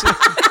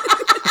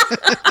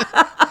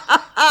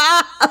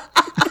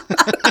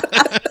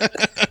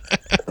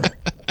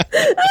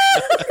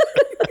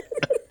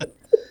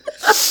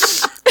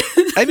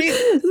mean,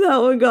 that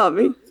one got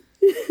me.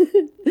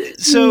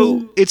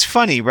 So it's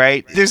funny,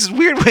 right? There's this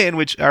weird way in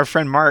which our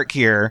friend Mark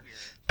here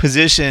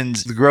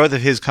positions the growth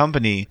of his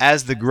company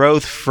as the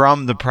growth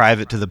from the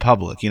private to the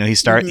public. You know, he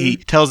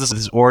tells us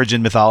this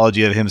origin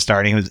mythology of him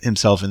starting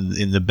himself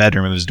in the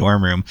bedroom of his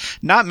dorm room,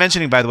 not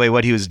mentioning, by the way,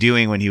 what he was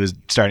doing when he was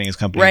starting his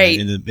company right.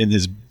 in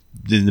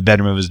the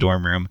bedroom of his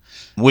dorm room,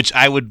 which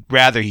I would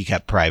rather he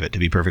kept private, to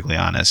be perfectly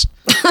honest,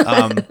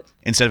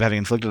 instead of having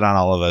inflicted on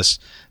all of us.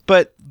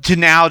 But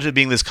to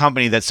being this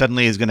company that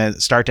suddenly is going to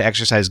start to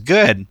exercise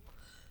good.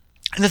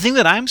 And the thing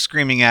that I'm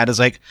screaming at is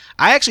I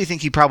actually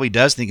think he probably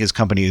does think his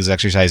company is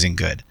exercising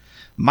good.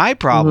 My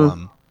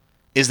problem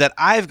is that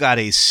I've got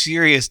a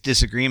serious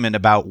disagreement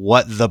about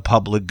what the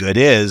public good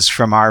is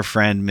from our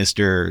friend,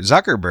 Mr.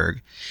 Zuckerberg.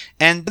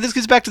 And this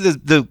gets back to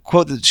the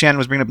quote that Shannon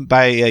was bringing up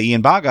by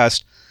Ian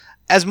Bogost.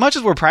 As much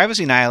as we're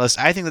privacy nihilists,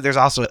 I think that there's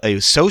also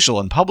a social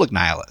and public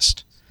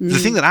nihilist. The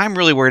thing that I'm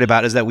really worried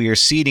about is that we are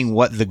ceding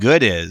what the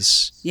good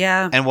is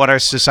and what our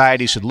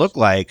society should look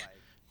like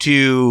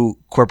to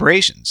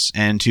corporations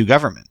and to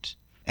government.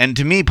 And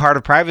to me, part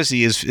of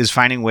privacy is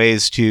finding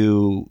ways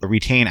to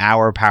retain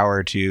our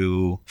power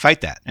to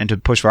fight that and to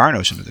push for our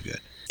notion of the good.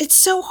 It's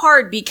so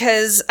hard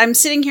because I'm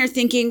sitting here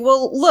thinking,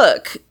 well,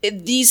 look,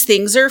 these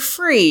things are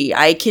free.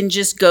 I can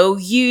just go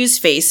use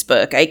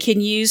Facebook. I can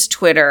use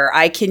Twitter.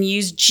 I can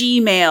use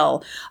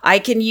Gmail. I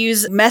can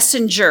use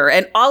Messenger.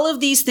 And all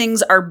of these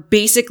things are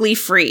basically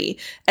free.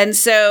 And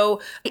so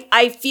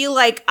I feel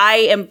like I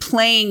am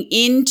playing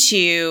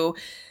into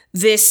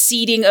this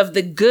ceding of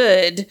the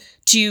good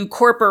to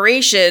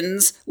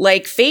corporations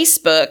like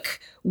Facebook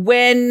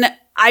when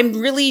I'm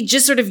really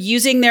just sort of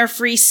using their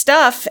free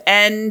stuff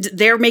and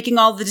they're making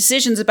all the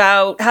decisions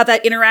about how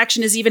that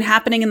interaction is even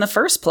happening in the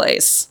first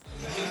place.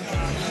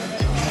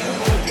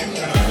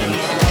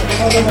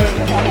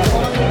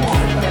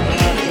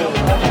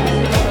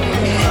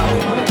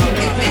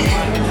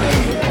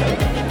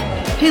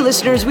 Hey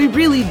listeners, we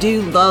really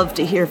do love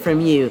to hear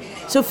from you.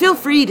 So feel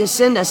free to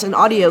send us an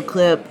audio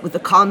clip with a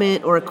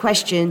comment or a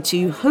question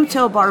to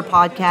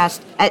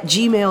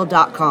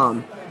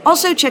hotelbarpodcast@gmail.com.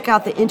 Also check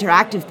out the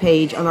interactive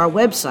page on our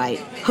website,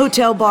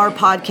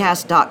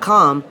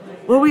 hotelbarpodcast.com,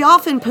 where we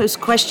often post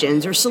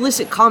questions or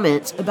solicit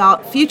comments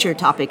about future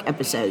topic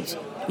episodes.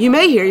 You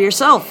may hear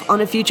yourself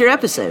on a future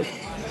episode.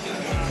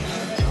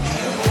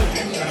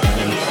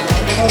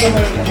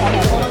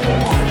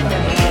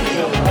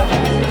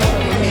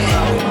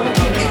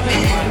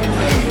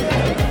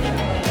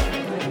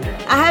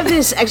 I have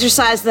this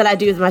exercise that I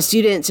do with my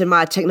students in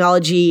my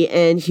technology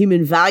and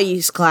human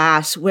values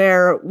class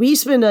where we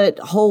spend a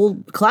whole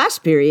class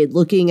period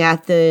looking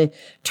at the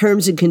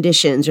terms and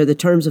conditions or the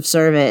terms of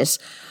service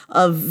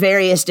of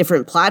various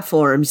different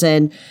platforms.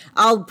 And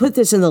I'll put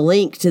this in the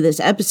link to this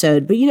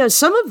episode. But,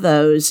 some of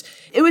those,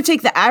 it would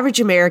take the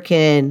average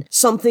American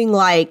something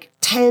like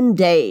 10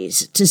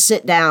 days to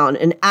sit down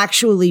and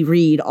actually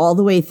read all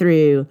the way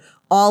through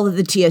all of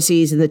the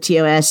TOCs and the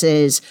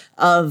TOSs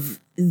of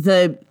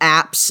the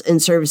apps and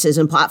services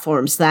and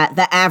platforms that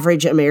the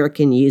average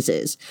American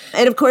uses.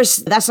 And of course,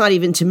 that's not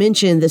even to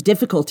mention the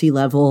difficulty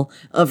level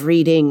of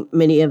reading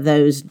many of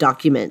those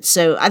documents.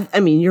 So, I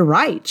mean, you're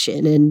right,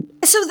 Shannon.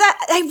 So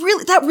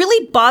that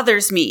really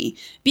bothers me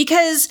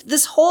because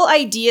this whole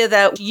idea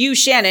that you,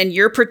 Shannon,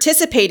 you're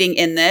participating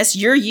in this,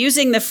 you're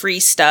using the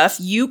free stuff,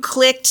 you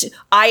clicked,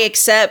 I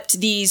accept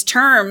these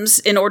terms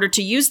in order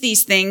to use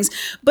these things,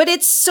 but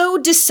it's so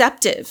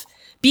deceptive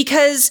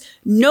because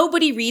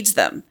nobody reads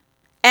them.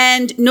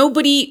 And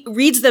nobody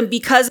reads them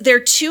because they're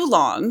too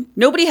long.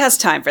 Nobody has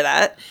time for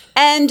that.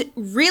 And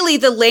really,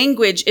 the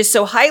language is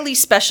so highly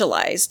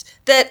specialized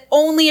that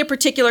only a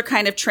particular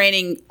kind of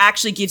training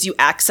actually gives you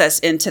access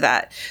into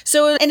that.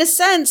 So in a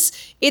sense,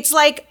 it's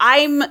like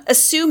I'm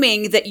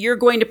assuming that you're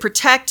going to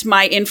protect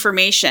my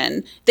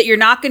information, that you're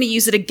not going to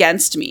use it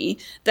against me,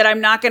 that I'm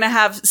not going to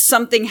have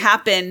something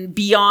happen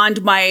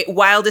beyond my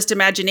wildest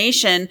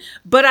imagination,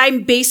 but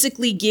I'm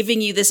basically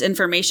giving you this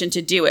information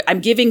to do it. I'm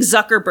giving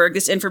Zuckerberg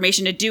this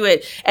information to do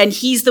it, and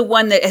he's the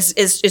one that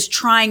is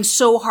trying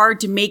so hard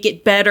to make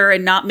it better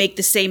and not make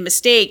the same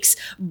mistakes,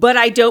 but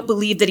I don't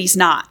believe that he's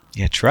not.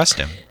 Yeah, trust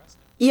him.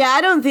 Yeah,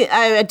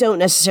 I don't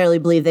necessarily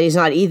believe that he's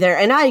not either.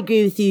 And I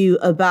agree with you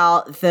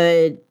about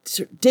the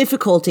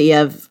difficulty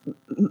of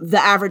the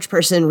average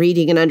person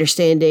reading and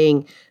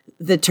understanding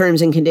the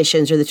terms and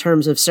conditions or the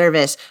terms of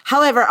service.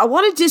 However, I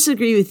want to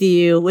disagree with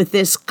you with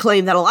this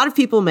claim that a lot of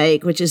people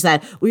make, which is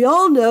that we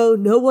all know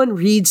no one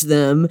reads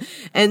them.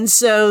 And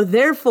so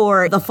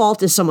therefore the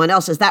fault is someone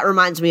else's. That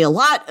reminds me a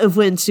lot of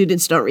when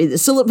students don't read the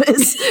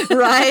syllabus,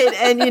 right?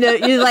 And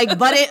you're like,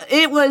 but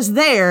it was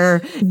there.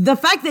 The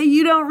fact that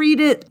you don't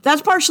read it,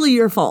 that's partially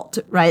your fault,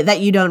 right?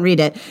 That you don't read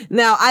it.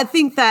 Now, I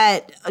think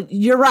that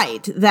you're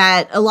right,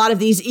 that a lot of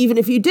these, even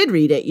if you did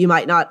read it, you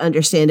might not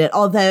understand it.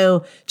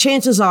 Although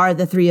chances are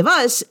the three of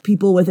us,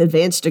 people with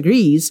advanced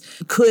degrees,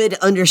 could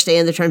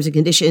understand the terms and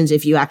conditions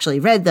if you actually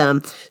read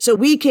them. So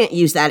we can't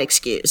use that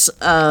excuse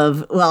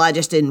of, well, I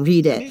just didn't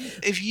read it.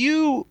 If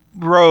you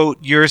wrote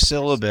your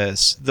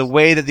syllabus the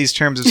way that these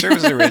terms of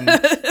service are written,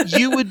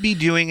 you would be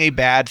doing a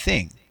bad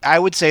thing. I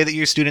would say that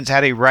your students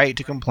had a right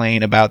to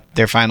complain about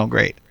their final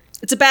grade.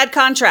 It's a bad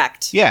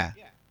contract. Yeah.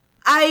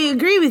 I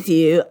agree with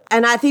you.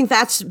 And I think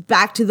that's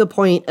back to the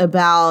point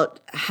about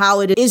how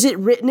is it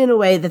written in a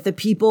way that the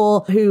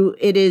people who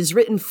it is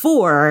written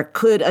for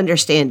could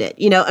understand it.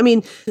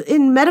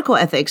 In medical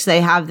ethics, they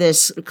have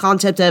this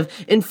concept of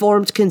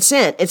informed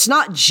consent. It's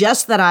not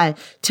just that I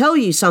tell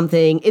you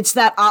something, it's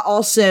that I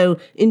also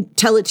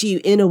tell it to you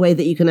in a way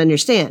that you can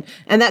understand.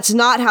 And that's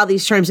not how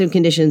these terms and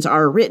conditions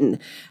are written.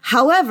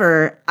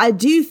 However, I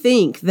do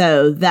think,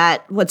 though,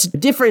 that what's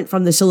different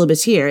from the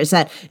syllabus here is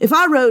that if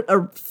I wrote a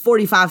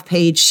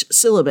 45-page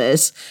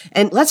syllabus,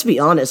 and let's be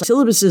honest,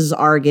 syllabuses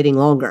are getting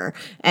longer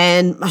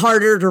and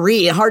harder to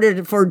read,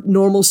 harder for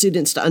normal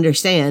students to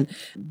understand.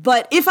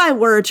 But if I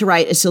were to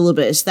write a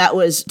syllabus that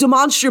was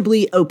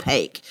demonstrably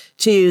opaque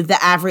to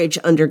the average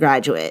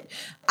undergraduate,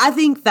 I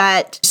think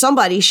that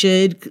somebody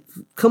should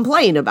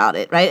complain about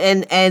it,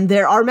 right? And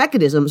there are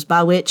mechanisms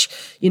by which,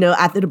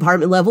 at the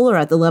department level or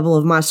at the level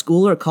of my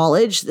school or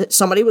college, that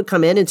somebody would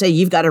come in and say,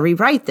 you've got to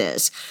rewrite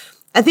this.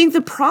 I think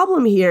the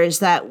problem here is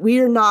that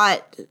we're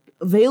not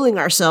availing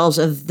ourselves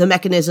of the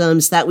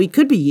mechanisms that we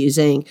could be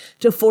using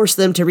to force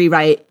them to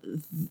rewrite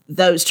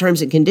those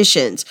terms and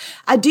conditions.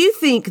 I do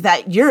think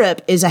that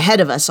Europe is ahead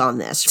of us on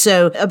this.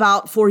 So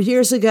about 4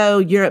 years ago,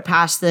 Europe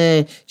passed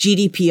the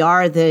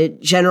GDPR, the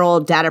General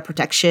Data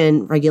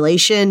Protection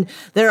Regulation.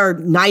 There are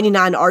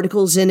 99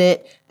 articles in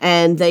it,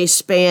 and they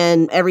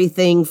span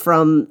everything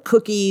from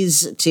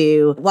cookies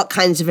to what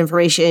kinds of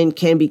information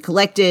can be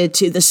collected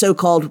to the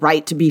so-called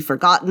right to be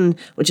forgotten,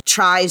 which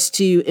tries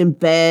to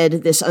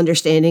embed this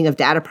understanding of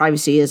data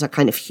privacy as a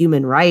kind of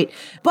human right.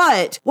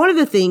 But one of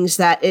the things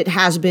that it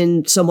has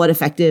been somewhat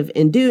effective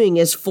in doing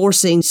is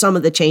forcing some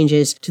of the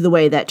changes to the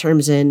way that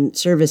terms and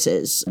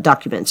services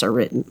documents are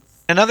written.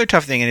 Another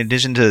tough thing, in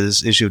addition to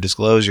this issue of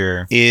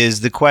disclosure,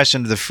 is the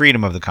question of the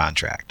freedom of the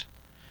contract.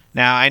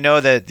 Now, I know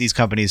that these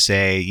companies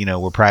say,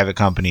 we're private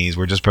companies,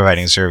 we're just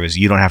providing a service,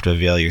 you don't have to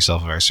avail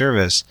yourself of our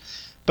service.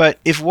 But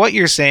if what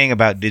you're saying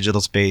about digital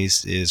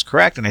space is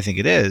correct, and I think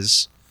it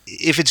is,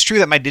 if it's true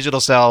that my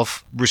digital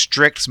self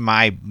restricts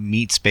my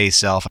meat space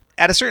self,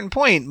 at a certain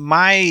point,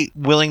 my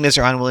willingness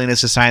or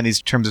unwillingness to sign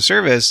these terms of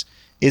service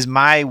is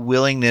my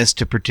willingness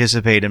to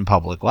participate in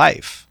public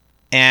life.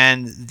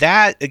 And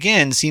that,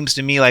 again, seems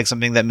to me like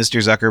something that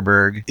Mr.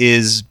 Zuckerberg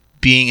is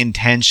being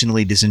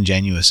intentionally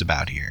disingenuous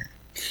about here.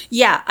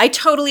 Yeah, I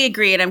totally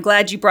agree. And I'm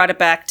glad you brought it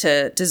back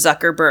to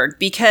Zuckerberg,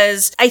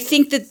 because I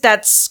think that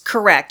that's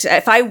correct.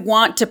 If I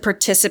want to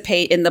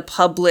participate in the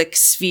public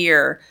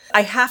sphere,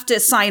 I have to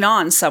sign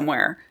on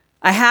somewhere.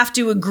 I have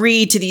to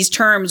agree to these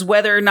terms,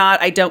 whether or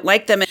not I don't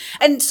like them.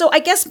 And so I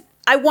guess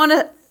I want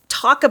to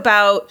talk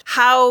about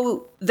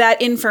how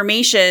that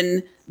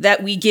information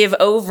that we give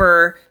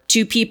over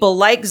to people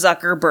like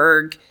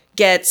Zuckerberg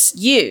gets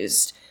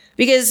used.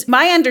 Because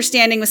my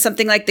understanding with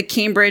something like the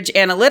Cambridge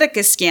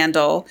Analytica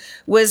scandal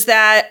was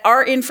that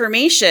our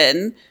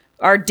information,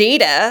 our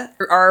data,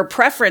 our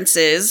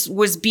preferences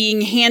was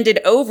being handed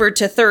over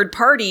to third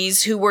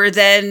parties who were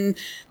then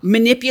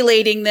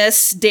manipulating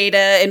this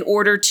data in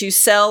order to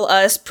sell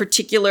us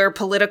particular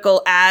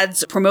political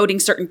ads promoting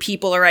certain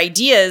people or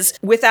ideas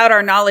without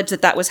our knowledge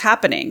that that was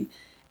happening.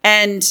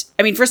 And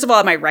I mean, first of all,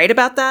 am I right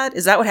about that?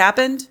 Is that what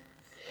happened?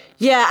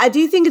 Yeah, I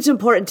do think it's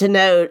important to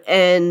note,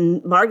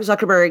 and Mark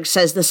Zuckerberg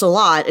says this a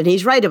lot, and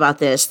he's right about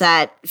this,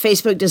 that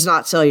Facebook does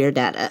not sell your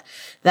data,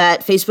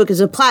 that Facebook is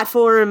a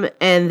platform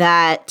and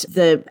that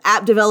the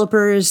app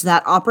developers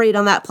that operate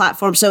on that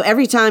platform. So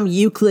every time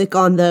you click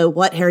on the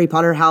What Harry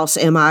Potter House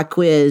Am I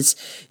quiz,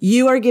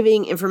 you are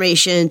giving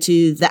information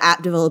to the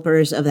app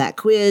developers of that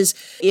quiz,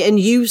 and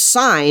you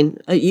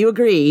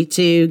agree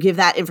to give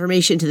that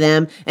information to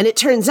them. And it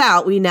turns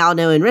out, we now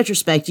know in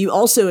retrospect, you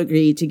also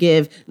agreed to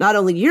give not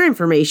only your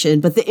information,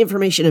 but the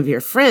information of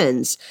your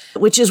friends,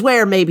 which is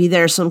where maybe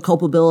there's some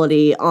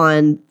culpability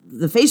on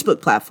the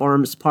Facebook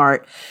platform's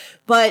part,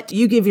 but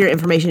you give your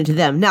information to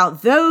them. Now,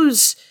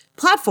 those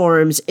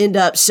platforms end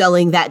up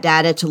selling that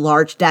data to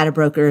large data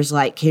brokers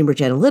like Cambridge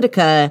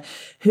Analytica,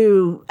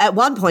 who at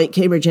one point,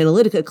 Cambridge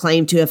Analytica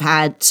claimed to have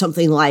had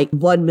something like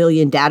 1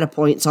 million data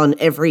points on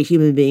every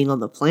human being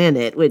on the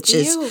planet, which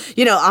is,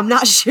 I'm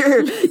not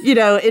sure,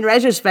 in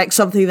retrospect,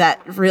 something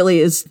that really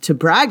is to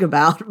brag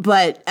about,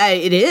 but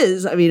it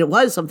is. I mean, it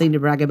was something to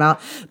brag about.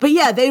 But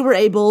yeah, they were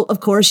able, of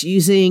course,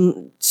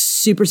 using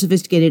super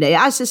sophisticated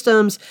AI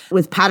systems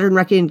with pattern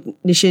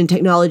recognition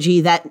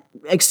technology that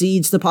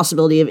exceeds the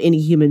possibility of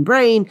any human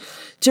brain,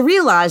 to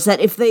realize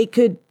that if they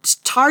could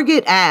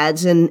target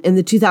ads, and in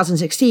the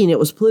 2016, it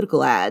was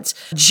political ads,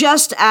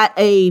 just at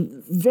a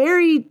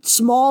very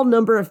small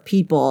number of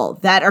people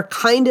that are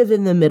kind of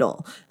in the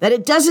middle, that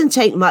it doesn't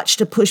take much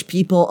to push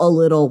people a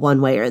little one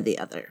way or the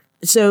other.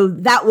 So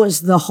that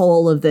was the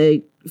whole of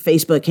the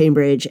Facebook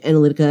Cambridge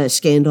Analytica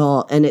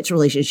scandal and its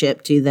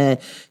relationship to the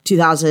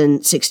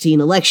 2016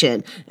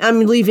 election.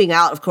 I'm leaving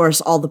out, of course,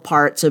 all the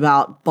parts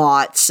about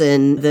bots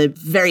and the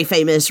very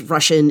famous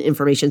Russian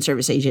Information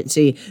Service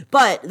Agency,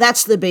 but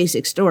that's the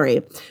basic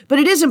story. But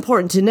it is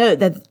important to note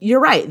that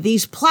you're right.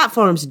 These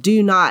platforms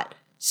do not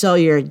sell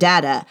your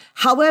data.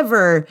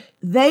 However,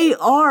 they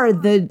are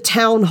the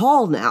town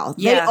hall now.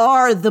 Yeah. They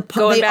are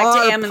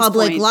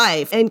public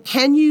life. And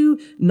can you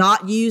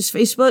not use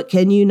Facebook?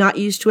 Can you not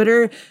use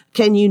Twitter?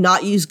 Can you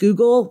not use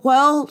Google?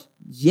 Well,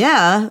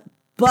 yeah,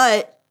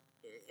 but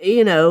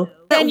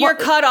then you're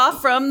cut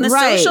off from the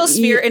social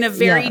sphere in a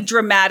very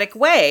dramatic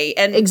way.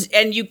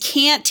 And you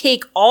can't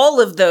take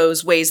all of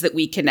those ways that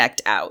we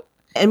connect out.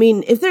 I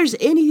mean, if there's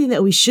anything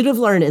that we should have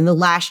learned in the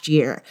last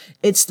year,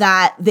 it's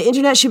that the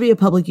internet should be a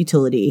public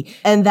utility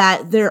and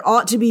that there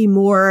ought to be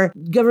more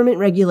government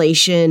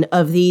regulation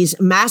of these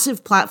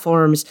massive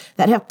platforms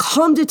that have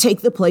come to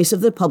take the place of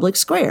the public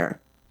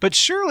square. But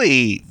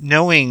surely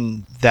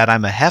knowing that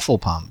I'm a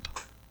Heffelpump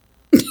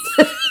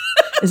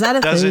is that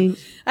a thing?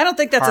 I don't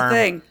think that's a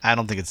thing. I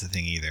don't think it's a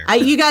thing either.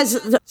 You guys,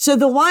 so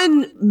the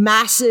one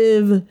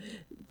massive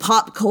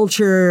pop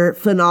culture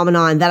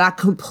phenomenon that I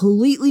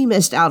completely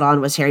missed out on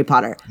was Harry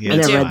Potter. Yeah, I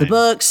never read the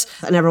books.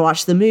 I never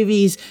watched the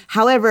movies.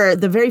 However,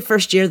 the very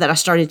first year that I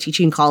started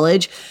teaching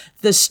college,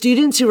 the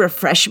students who were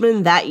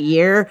freshmen that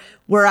year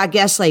were, I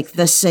guess, like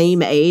the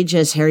same age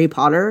as Harry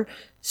Potter.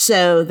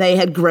 So they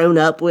had grown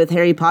up with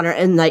Harry Potter,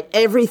 and like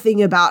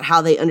everything about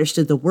how they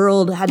understood the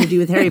world had to do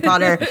with Harry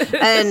Potter.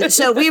 And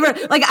so we were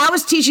like, I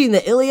was teaching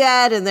the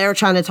Iliad and they were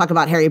trying to talk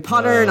about Harry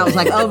Potter. And I was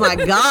like, oh my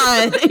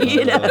God,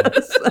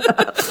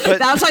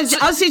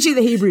 I was teaching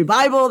the Hebrew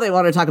Bible. They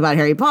want to talk about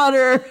Harry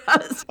Potter.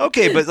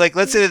 Okay. But like,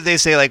 let's say that they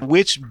say like,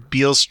 which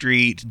Beale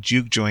Street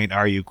juke joint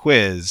are you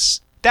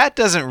quiz? That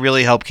doesn't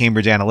really help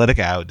Cambridge Analytica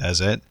out,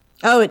 does it?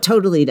 Oh, it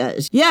totally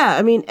does. Yeah,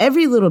 I mean,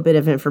 every little bit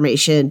of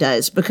information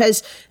does,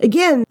 because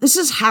again, this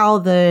is how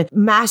the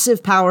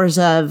massive powers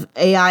of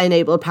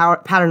AI-enabled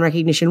pattern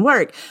recognition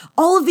work.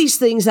 All of these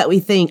things that we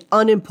think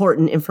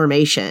unimportant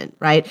information,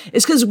 right?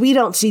 It's because we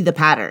don't see the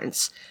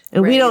patterns.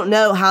 And we don't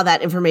know how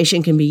that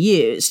information can be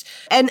used.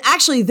 And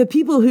actually, the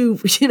people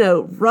who,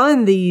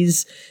 run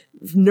these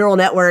neural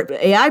network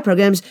AI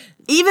programs,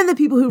 even the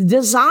people who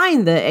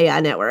design the AI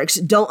networks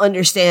don't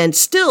understand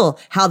still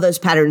how those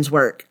patterns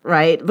work,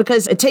 right?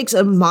 Because it takes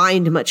a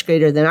mind much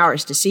greater than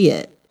ours to see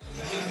it.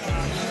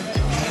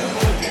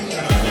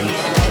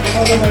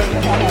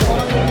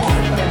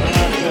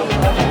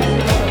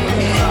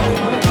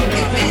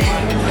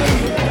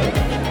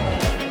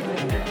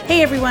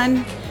 Hey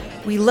everyone!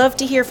 We love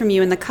to hear from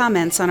you in the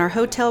comments on our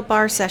Hotel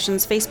Bar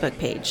Sessions Facebook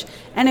page.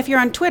 And if you're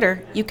on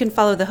Twitter, you can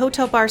follow the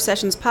Hotel Bar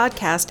Sessions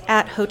podcast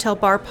at Hotel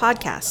Bar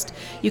Podcast.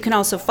 You can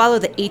also follow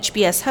the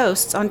HBS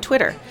hosts on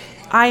Twitter.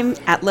 I'm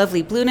at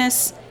Lovely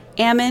Blueness,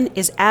 Ammon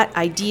is at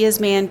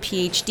IdeasMan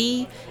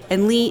PhD,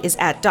 and Lee is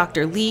at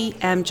Dr. Lee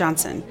M.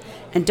 Johnson.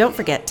 And don't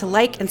forget to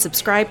like and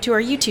subscribe to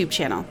our YouTube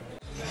channel.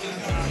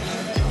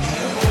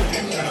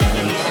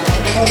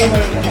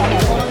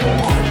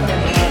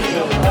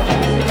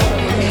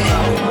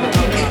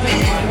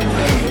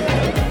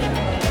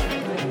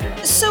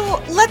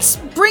 So let's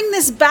bring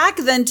this back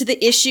then to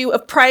the issue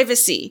of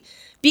privacy,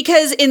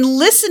 because in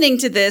listening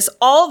to this,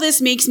 all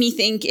this makes me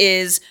think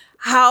is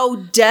how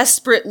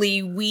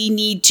desperately we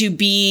need to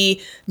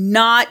be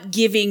not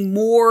giving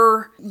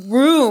more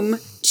room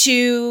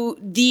to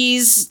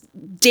these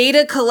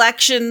data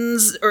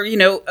collections, or, you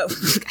know,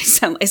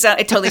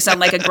 I totally sound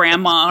like a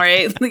grandma,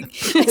 right?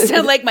 I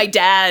sound like my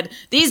dad.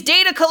 These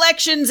data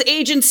collections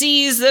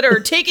agencies that are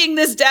taking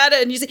this data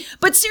and using,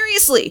 but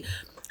seriously,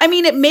 I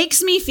mean, it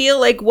makes me feel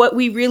like what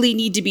we really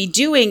need to be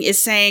doing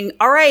is saying,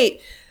 all right,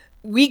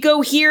 we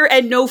go here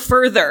and no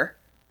further.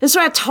 That's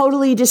why I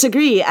totally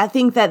disagree. I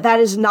think that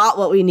is not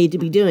what we need to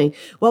be doing.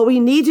 What we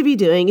need to be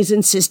doing is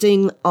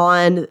insisting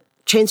on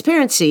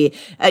transparency.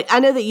 I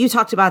know that you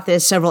talked about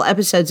this several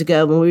episodes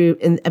ago when we were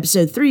in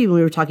episode 3, when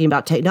we were talking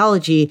about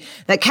technology,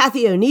 that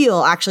Cathy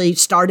O'Neil actually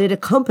started a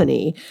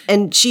company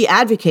and she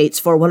advocates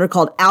for what are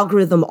called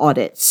algorithm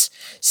audits.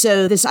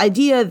 So this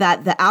idea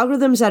that the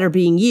algorithms that are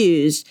being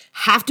used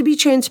have to be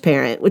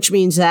transparent, which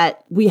means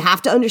that we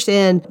have to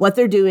understand what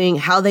they're doing,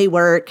 how they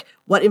work,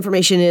 what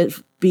information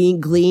is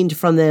being gleaned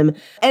from them.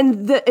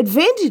 And the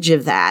advantage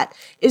of that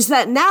is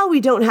that now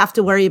we don't have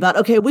to worry about,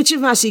 okay, which of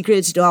my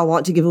secrets do I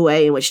want to give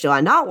away and which do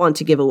I not want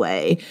to give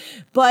away?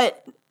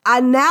 But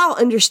I now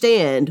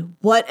understand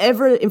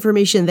whatever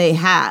information they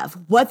have,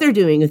 what they're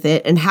doing with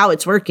it and how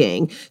it's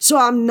working. So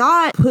I'm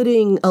not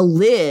putting a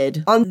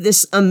lid on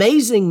this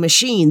amazing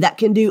machine that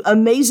can do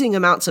amazing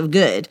amounts of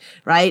good,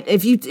 right?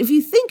 If you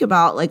think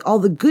about like all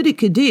the good it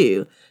could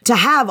do to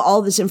have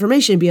all this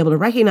information, be able to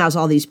recognize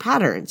all these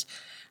patterns,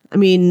 I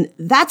mean,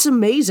 that's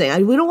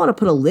amazing. We don't want to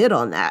put a lid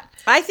on that.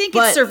 I think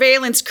it's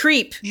surveillance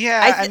creep.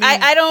 Yeah,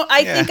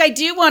 I think I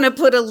do want to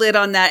put a lid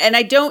on that, and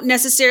I don't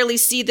necessarily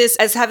see this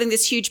as having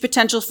this huge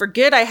potential for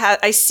good.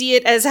 I see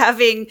it as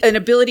having an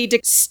ability to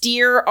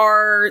steer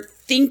our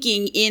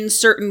thinking in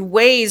certain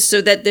ways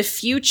so that the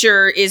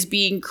future is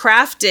being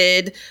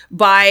crafted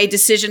by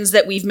decisions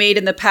that we've made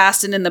in the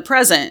past and in the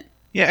present.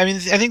 Yeah, I mean,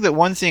 I think that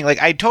one thing, like,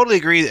 I totally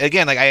agree.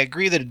 Again, like, I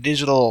agree that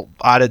digital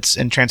audits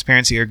and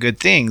transparency are good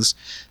things.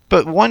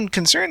 But one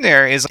concern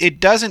there is it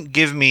doesn't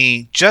give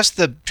me, just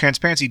the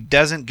transparency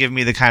doesn't give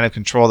me the kind of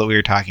control that we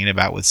were talking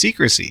about with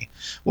secrecy.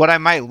 What I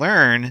might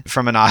learn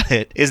from an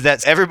audit is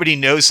that everybody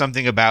knows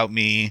something about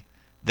me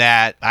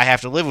that I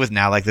have to live with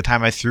now, like the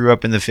time I threw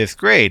up in the 5th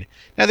grade.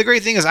 Now, the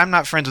great thing is I'm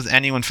not friends with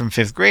anyone from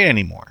 5th grade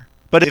anymore.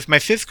 But if my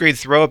 5th grade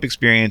throw up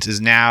experience is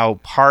now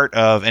part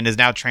of and is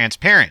now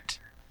transparent,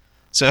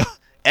 so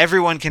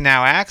everyone can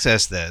now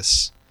access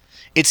this,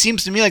 it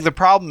seems to me like the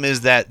problem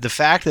is that the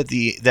fact that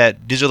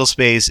that digital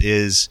space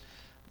is,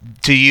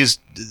 to use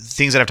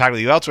things that I've talked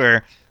with you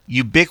elsewhere,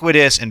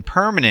 ubiquitous and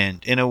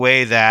permanent in a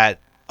way that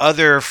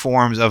other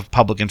forms of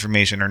public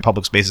information or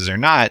public spaces are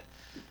not,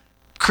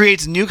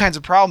 creates new kinds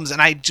of problems. And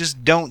I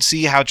just don't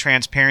see how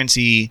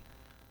transparency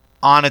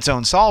on its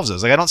own solves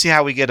those. Like, I don't see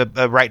how we get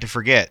a right to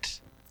forget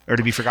or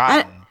to be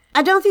forgotten.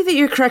 I don't think that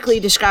you're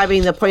correctly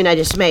describing the point I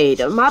just made.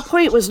 My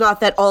point was not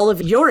that all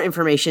of your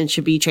information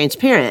should be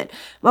transparent.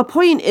 My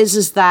point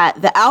is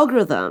that the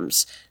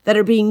algorithms that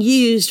are being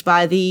used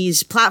by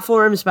these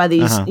platforms, by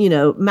these,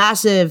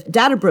 massive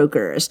data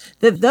brokers,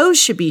 that those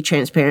should be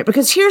transparent.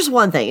 Because here's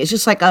one thing. It's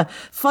just like a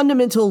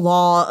fundamental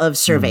law of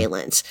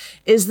surveillance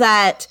is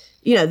that,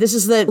 this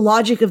is the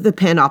logic of the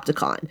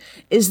panopticon,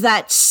 is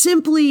that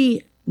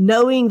simply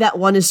knowing that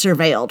one is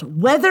surveilled,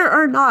 whether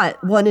or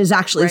not one is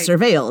actually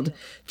surveilled,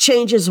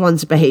 changes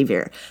one's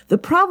behavior. The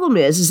problem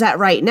is that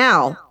right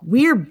now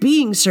we're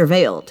being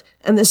surveilled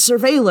and the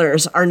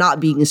surveillors are not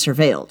being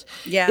surveilled.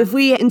 Yeah. If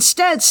we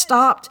instead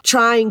stopped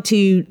trying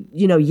to,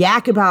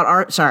 yak about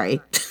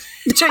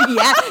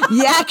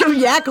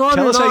yak on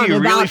Tell us and how on you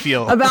about, really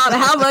feel. about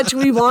how much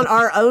we want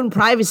our own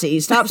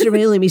privacy. Stop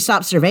surveilling me,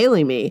 stop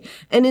surveilling me.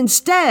 And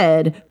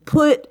instead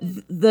put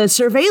the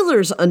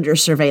surveillors under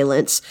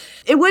surveillance.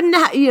 It wouldn't,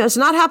 it's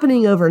not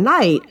happening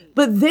overnight,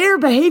 but their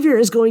behavior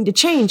is going to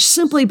change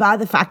simply by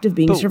the fact of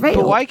being surveilled.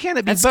 But why can't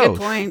it be That's both? a good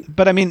point.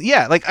 But I mean,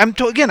 yeah, like I'm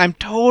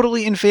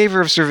totally in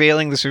favor of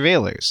surveilling the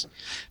surveillors.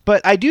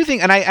 But I do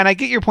think, and I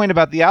get your point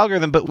about the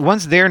algorithm, but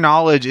once their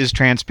knowledge is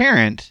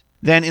transparent,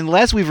 then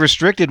unless we've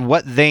restricted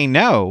what they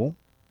know,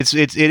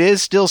 it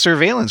is still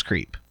surveillance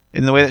creep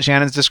in the way that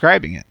Shannon's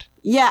describing it.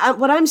 Yeah,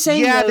 what I'm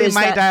saying Yeah, though, they is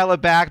might that dial it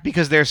back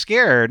because they're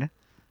scared,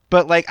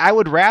 but like I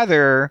would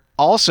rather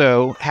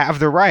also have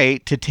the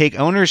right to take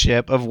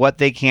ownership of what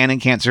they can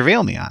and can't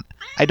surveil me on.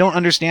 I don't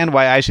understand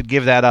why I should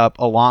give that up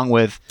along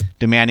with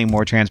demanding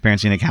more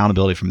transparency and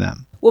accountability from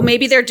them. Well,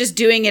 maybe they're just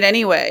doing it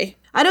anyway.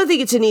 I don't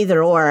think it's an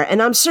either or, and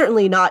I'm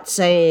certainly not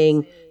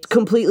saying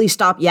completely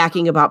stop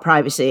yakking about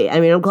privacy. I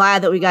mean, I'm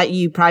glad that we got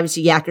you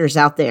privacy yackers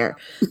out there.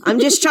 I'm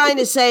just trying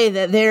to say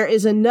that there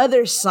is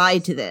another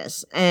side to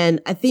this.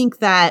 And I think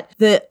that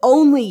the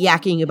only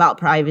yakking about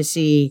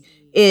privacy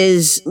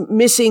is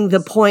missing the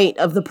point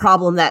of the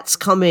problem that's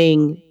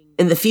coming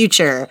in the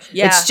future.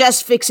 Yeah. It's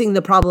just fixing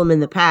the problem in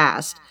the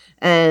past.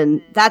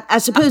 And that, I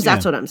suppose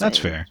that's what I'm saying. That's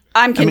fair.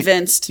 I'm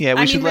convinced.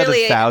 We should let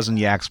 1,000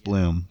 yaks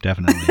bloom,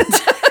 definitely.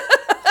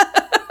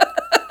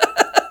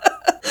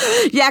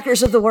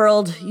 Yackers of the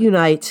world,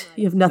 unite.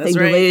 You have nothing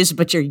to lose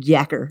but your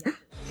yacker.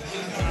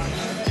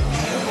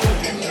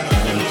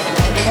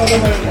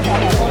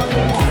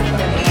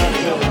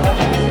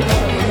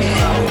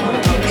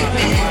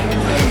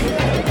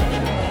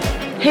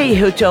 Hey,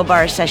 Hotel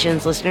Bar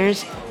Sessions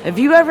listeners. Have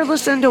you ever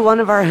listened to one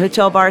of our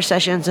Hotel Bar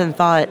Sessions and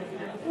thought,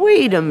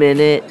 wait a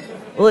minute?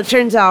 Well, it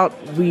turns out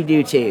we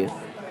do too.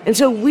 And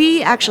so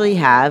we actually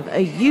have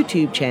a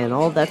YouTube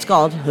channel that's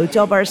called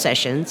Hotel Bar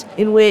Sessions,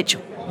 in which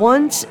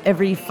once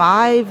every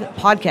 5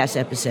 podcast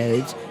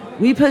episodes,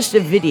 we post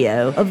a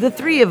video of the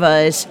 3 of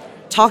us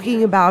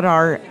talking about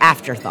our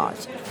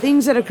afterthoughts,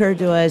 things that occurred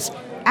to us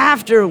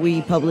after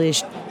we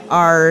published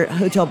our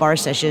Hotel Bar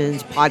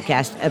Sessions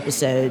podcast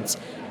episodes.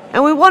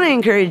 And we want to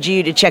encourage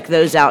you to check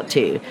those out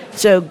too.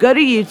 So go to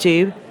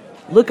YouTube,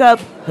 look up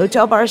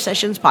Hotel Bar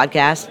Sessions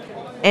podcast,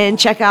 and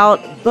check out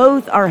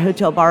both our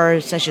Hotel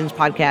Bar Sessions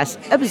podcast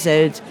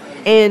episodes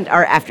and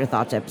our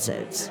Afterthoughts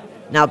episodes.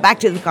 Now back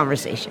to the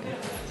conversation.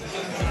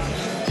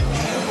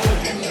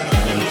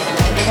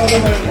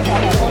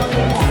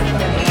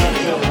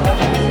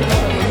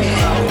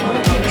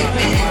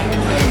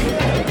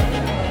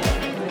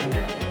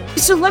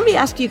 So let me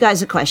ask you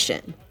guys a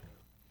question.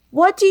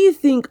 What do you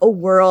think a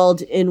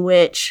world in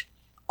which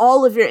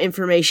all of your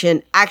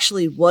information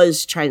actually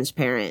was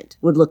transparent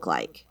would look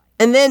like?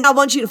 And then I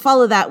want you to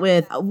follow that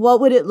with,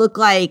 what would it look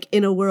like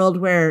in a world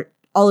where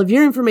all of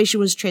your information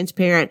was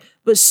transparent,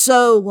 but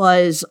so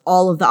was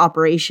all of the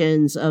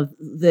operations of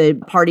the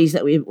parties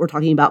that we were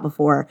talking about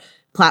before,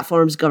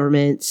 platforms,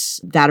 governments,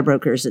 data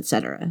brokers,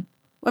 etc.?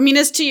 I mean,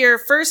 as to your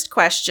first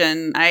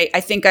question, I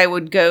think I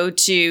would go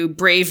to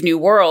Brave New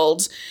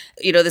World.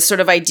 You know, this sort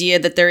of idea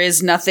that there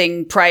is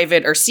nothing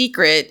private or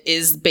secret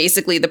is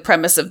basically the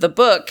premise of the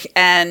book.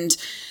 And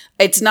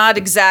it's not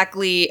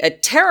exactly a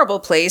terrible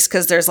place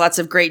because there's lots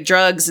of great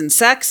drugs and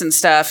sex and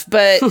stuff,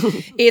 but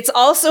it's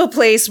also a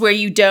place where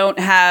you don't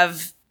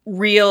have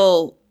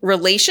real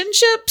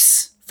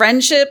relationships,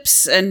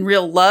 friendships, and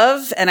real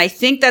love. And I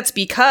think that's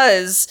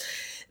because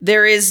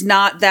there is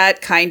not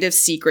that kind of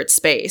secret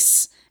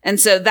space. And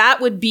so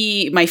that would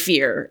be my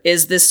fear,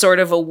 is this sort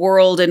of a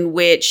world in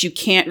which you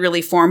can't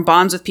really form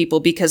bonds with people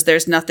because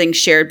there's nothing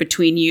shared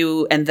between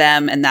you and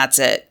them, and that's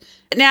it.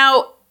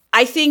 Now,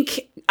 I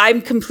think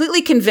I'm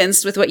completely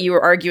convinced with what you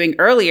were arguing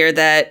earlier,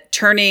 that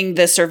turning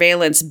the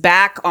surveillance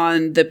back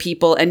on the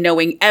people and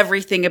knowing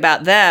everything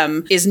about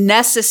them is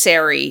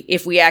necessary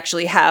if we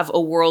actually have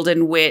a world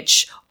in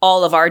which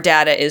all of our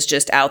data is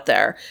just out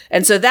there.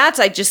 And so that's,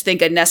 I just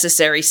think, a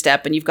necessary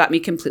step. And you've got me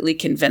completely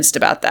convinced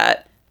about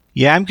that.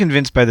 Yeah, I'm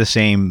convinced by the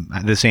same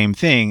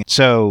thing.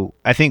 So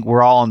I think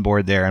we're all on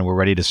board there and we're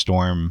ready to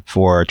storm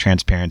for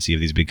transparency of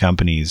these big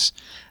companies.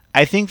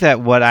 I think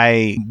that what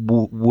I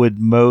would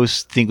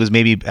most think was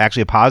maybe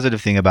actually a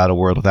positive thing about a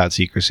world without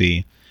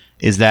secrecy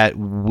is that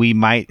we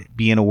might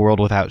be in a world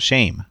without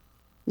shame.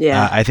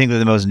 Yeah. I think that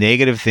the most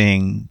negative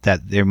thing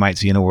that there might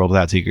see in a world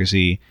without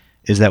secrecy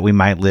is that we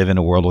might live in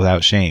a world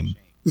without shame.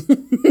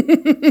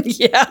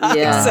 Yeah,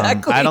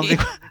 exactly. I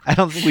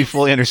don't think we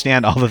fully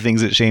understand all the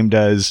things that shame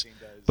does,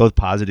 both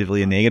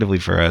positively and negatively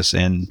for us.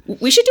 And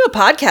we should do a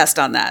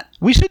podcast on that.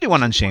 We should do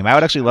one on shame. I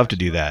would actually love to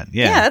do that.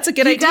 Yeah, that's a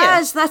good idea.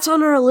 Guys, that's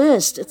on our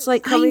list. It's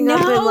like coming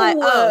up in like,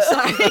 oh,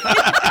 sorry.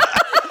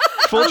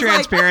 Full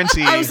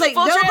transparency. I was like,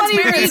 Full nobody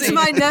transparency. reads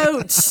my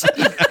notes.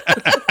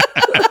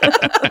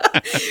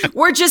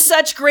 We're just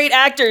such great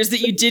actors that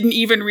you didn't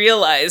even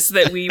realize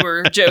that we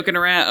were joking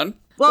around.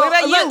 Well, what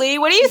about you, Lee?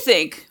 What do you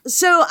think?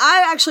 So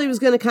I actually was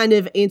going to kind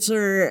of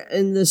answer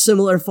in the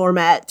similar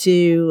format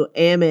to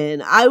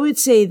Ammon. I would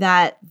say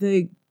that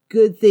the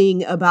good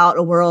thing about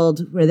a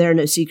world where there are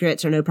no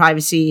secrets or no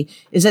privacy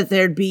is that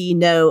there'd be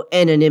no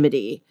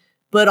anonymity.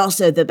 But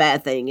also the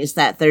bad thing is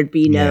that there'd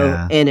be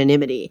no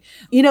anonymity.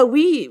 You know,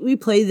 we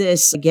play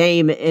this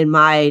game in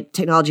my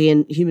technology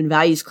and human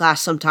values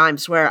class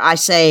sometimes where I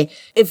say,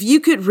 if you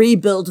could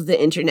rebuild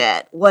the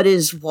internet, what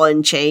is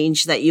one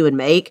change that you would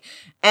make?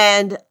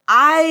 And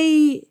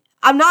I'm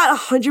not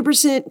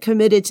 100%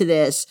 committed to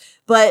this,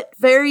 but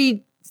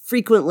very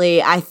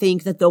frequently I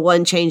think that the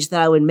one change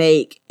that I would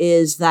make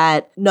is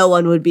that no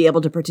one would be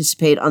able to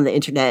participate on the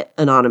internet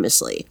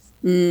anonymously.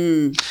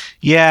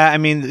 Yeah, I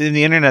mean, in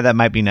the internet that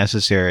might be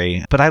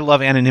necessary, but I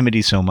love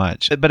anonymity so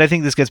much. But I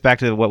think this gets back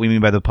to what we mean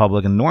by the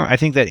public and norm. I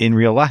think that in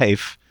real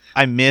life,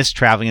 I miss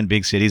traveling in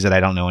big cities that I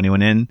don't know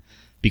anyone in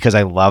because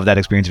I love that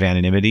experience of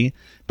anonymity.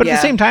 But at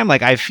the same time,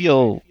 like, I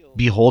feel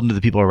beholden to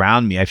the people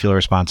around me. I feel a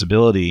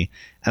responsibility,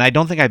 and I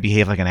don't think I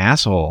behave like an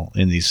asshole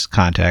in these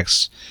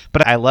contexts.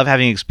 But I love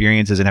having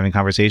experiences and having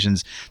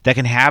conversations that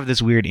can have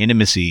this weird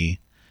intimacy.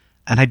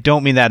 And I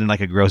don't mean that in like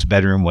a gross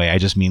bedroom way. I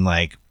just mean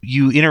like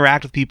you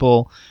interact with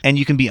people and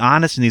you can be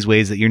honest in these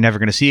ways that you're never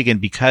going to see again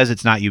because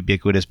it's not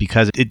ubiquitous,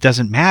 because it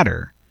doesn't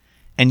matter.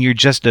 And you're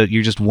just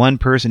one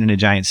person in a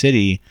giant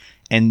city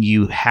and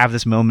you have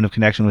this moment of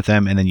connection with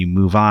them and then you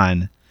move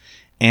on.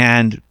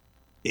 And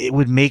it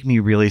would make me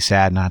really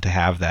sad not to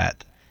have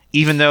that,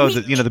 even though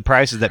the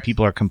price is that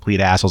people are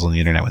complete assholes on the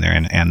internet when they're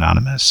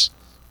anonymous.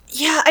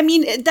 Yeah, I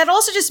mean, that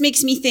also just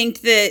makes me think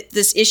that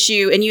this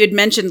issue, and you had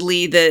mentioned,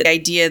 Lee, the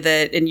idea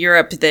that in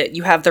Europe that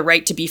you have the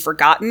right to be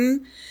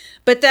forgotten,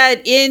 but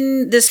that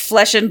in this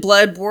flesh and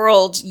blood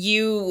world,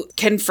 you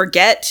can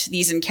forget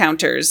these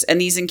encounters,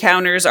 and these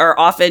encounters are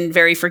often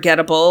very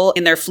forgettable,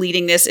 and their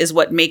fleetingness is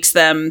what makes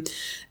them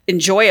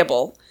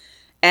enjoyable.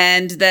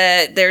 And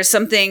that there's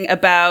something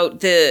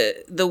about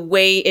the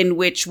way in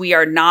which we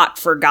are not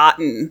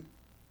forgotten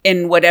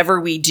in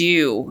whatever we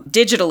do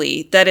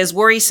digitally that is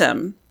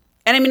worrisome.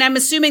 And I mean, I'm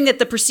assuming that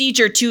the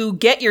procedure to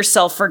get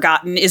yourself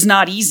forgotten is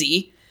not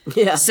easy.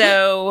 Yeah.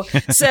 So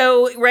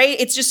right,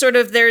 it's just sort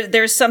of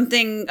there's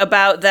something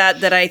about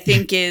that I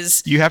think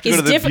is you have to go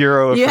to the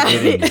Bureau of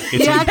Forgetting.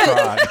 It's in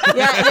Prague.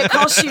 Yeah, and it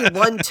costs you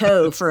one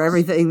toe for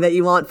everything that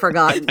you want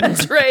forgotten.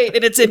 That's right,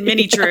 and it's in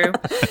mini true.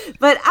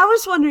 But I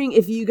was wondering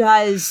if you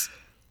guys,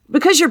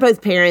 because you're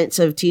both parents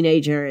of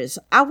teenagers,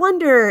 I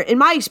wonder, in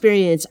my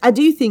experience, I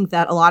do think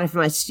that a lot of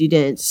my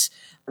students,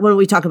 when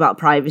we talk about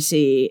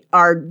privacy,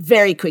 are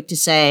very quick to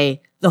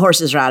say the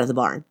horses are out of the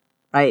barn.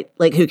 Right?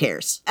 Like, who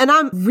cares? And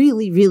I'm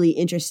really, really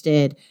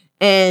interested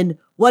in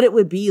what it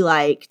would be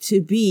like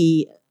to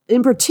be,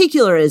 in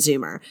particular, a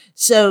Zoomer.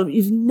 So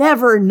you've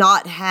never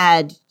not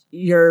had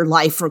your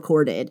life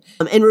recorded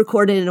and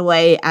recorded in a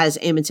way, as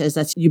Ammon says,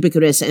 that's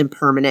ubiquitous and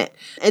permanent.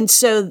 And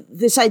so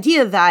this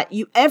idea that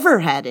you ever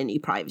had any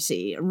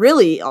privacy,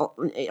 really,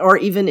 or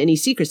even any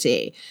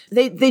secrecy,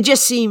 they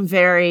just seem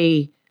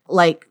very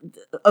like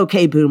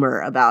okay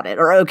boomer about it,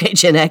 or okay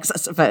Gen X, I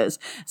suppose.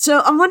 So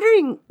I'm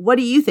wondering, what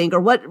do you think, or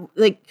what,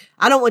 like,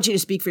 I don't want you to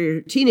speak for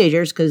your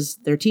teenagers because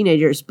they're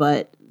teenagers,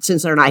 but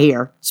since they're not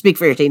here, speak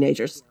for your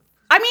teenagers.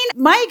 I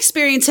mean, my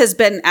experience has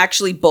been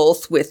actually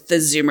both with the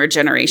Zoomer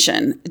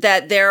generation,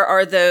 that there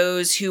are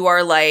those who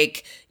are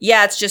like,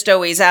 yeah, it's just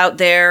always out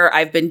there.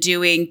 I've been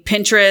doing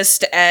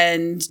Pinterest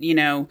and,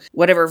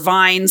 whatever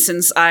Vine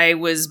since I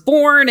was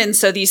born. And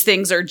so these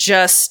things are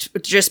just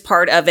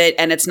part of it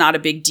and it's not a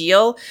big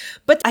deal.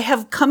 But I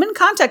have come in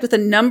contact with a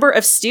number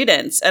of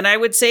students. And I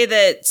would say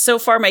that so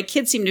far my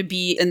kids seem to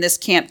be in this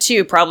camp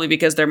too, probably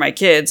because they're my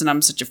kids and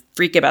I'm such a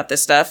freak about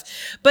this stuff.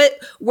 But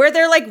where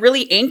they're like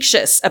really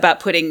anxious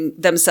about putting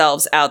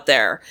themselves out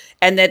there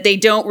and that they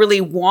don't really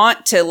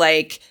want to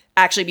like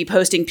actually be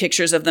posting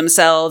pictures of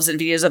themselves and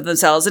videos of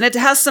themselves. And it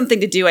has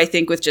something to do, I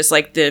think, with just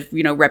like the,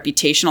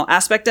 reputational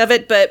aspect of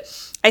it. But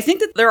I think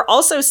that there are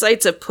also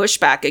sites of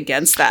pushback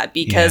against that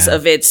because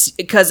of its,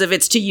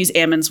 to use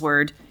Ammon's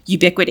word,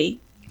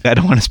 ubiquity. I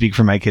don't want to speak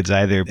for my kids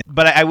either,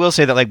 but I will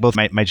say that like both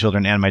my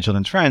children and my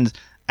children's friends,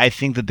 I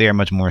think that they are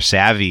much more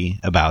savvy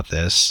about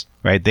this,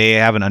 right? They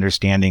have an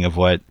understanding of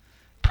what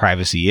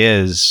privacy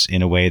is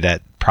in a way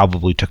that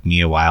probably took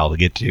me a while to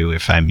get to,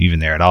 if I'm even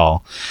there at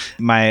all.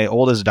 My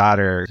oldest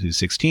daughter, who's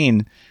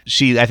 16,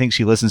 I think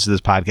she listens to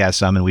this podcast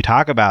some, and we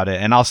talk about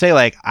it. And I'll say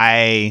like,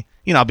 I'll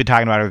be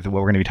talking about what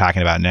we're going to be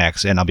talking about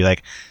next. And I'll be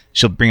like,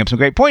 she'll bring up some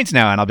great points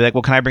now. And I'll be like,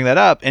 well, can I bring that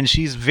up? And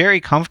she's very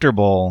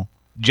comfortable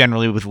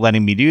generally with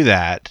letting me do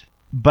that.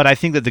 But I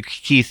think that the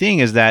key thing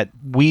is that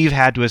we've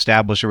had to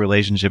establish a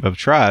relationship of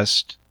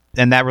trust.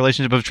 And that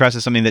relationship of trust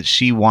is something that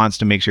she wants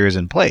to make sure is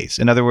in place.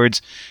 In other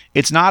words,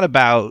 it's not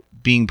about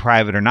being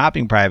private or not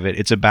being private.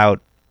 It's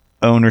about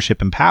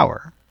ownership and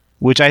power,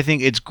 which I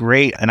think it's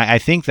great. And I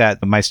think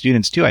that my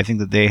students too, I think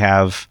that they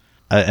have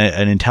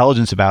an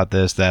intelligence about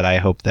this that I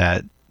hope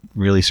that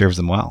really serves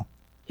them well.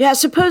 Yeah, I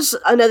suppose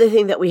another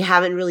thing that we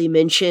haven't really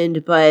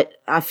mentioned, but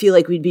I feel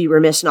like we'd be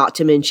remiss not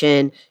to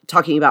mention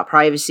talking about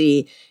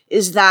privacy,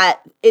 is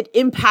that it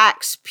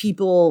impacts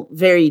people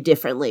very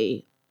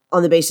differently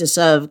on the basis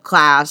of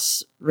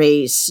class,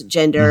 race,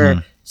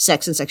 gender,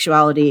 sex and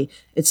sexuality,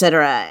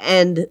 etc.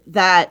 And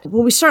that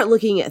when we start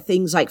looking at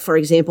things like, for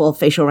example,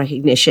 facial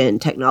recognition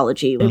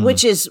technology,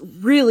 which is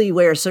really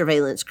where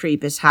surveillance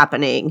creep is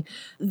happening,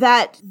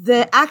 that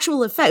the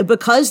actual effect,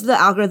 because the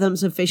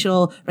algorithms of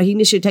facial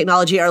recognition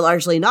technology are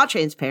largely not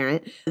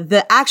transparent,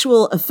 the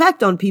actual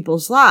effect on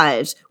people's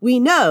lives, we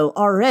know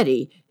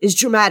already, is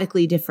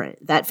dramatically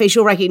different. That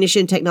facial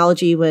recognition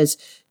technology was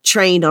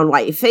trained on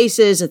white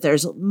faces, that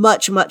there's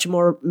much, much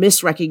more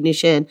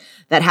misrecognition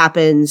that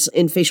happens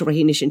in facial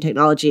recognition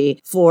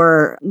technology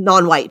for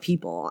non-white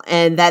people,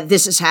 and that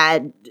this has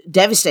had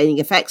devastating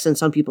effects in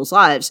some people's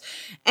lives.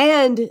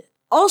 And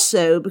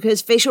also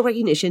because facial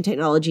recognition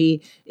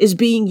technology is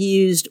being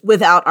used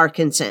without our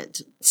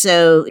consent.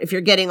 So if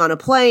you're getting on a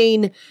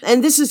plane,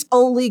 and this is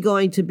only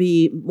going to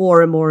be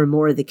more and more and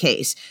more the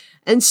case.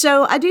 And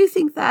so I do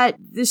think that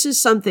this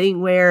is something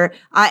where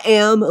I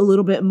am a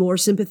little bit more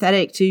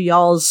sympathetic to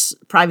y'all's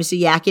privacy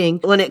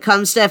yakking when it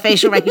comes to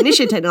facial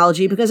recognition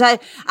technology, because I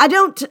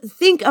don't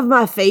think of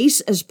my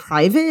face as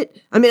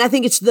private. I mean, I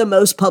think it's the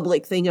most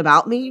public thing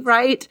about me,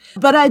 right?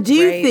 But I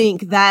do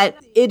think that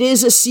it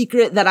is a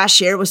secret that I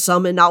share with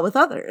some and not with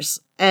others.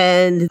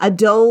 And I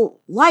don't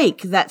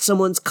like that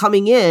someone's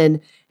coming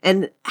in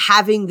and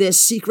having this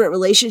secret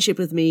relationship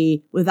with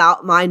me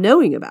without my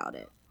knowing about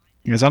it.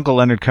 As Uncle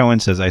Leonard Cohen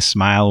says, I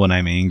smile when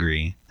I'm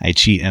angry. I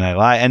cheat and I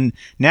lie. And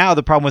now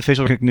the problem with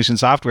facial recognition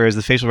software is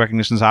the facial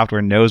recognition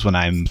software knows when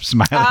I'm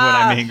smiling, when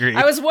I'm angry.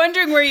 I was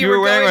wondering where you were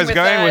going with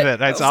that.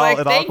 That's I all. was like,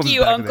 It all thank comes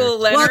you, back to Uncle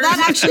there. Leonard. Well,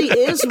 that actually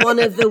is one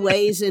of the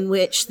ways in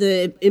which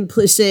the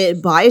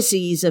implicit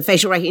biases of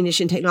facial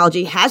recognition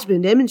technology has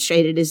been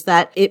demonstrated, is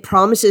that it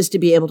promises to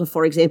be able to,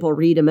 for example,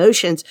 read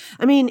emotions.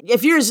 I mean,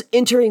 if you're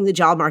entering the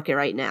job market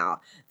right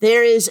now,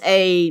 there is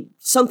a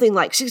something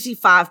like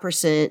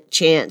 65%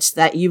 chance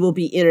that you will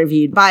be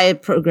interviewed by a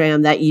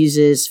program that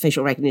uses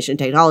facial recognition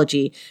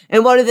technology.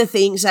 And one of the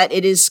things that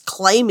it is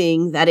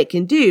claiming that it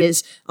can do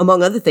is,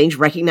 among other things,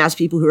 recognize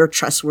people who are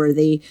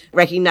trustworthy,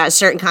 recognize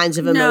certain kinds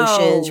of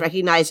emotions,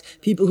 recognize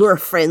people who are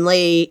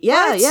friendly.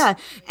 Yeah, yeah.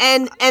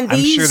 And these, I'm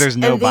sure there's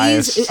no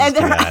bias. And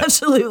there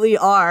absolutely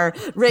are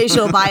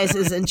racial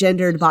biases and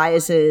gendered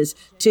biases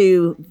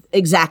to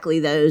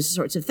exactly those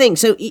sorts of things.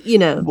 So, you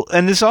know. Well,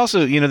 and this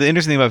also, the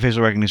interesting thing about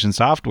facial recognition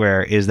software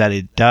is that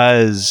it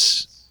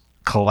does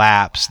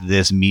collapse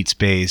this meat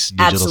space,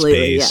 digital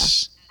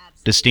space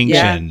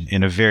distinction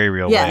in a very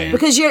real way. Yeah,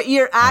 because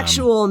your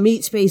actual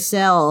meat space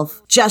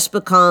self just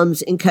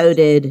becomes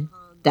encoded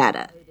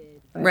data.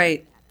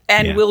 Right.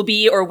 And will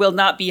be or will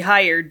not be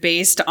hired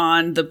based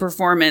on the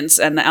performance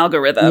and the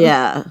algorithm.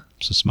 Yeah.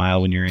 So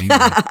smile when you're angry.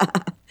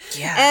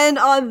 Yeah. And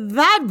on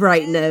that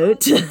bright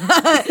note,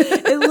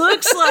 it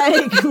looks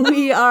like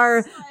we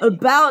are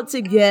about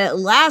to get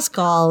last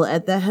call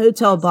at the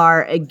hotel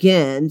bar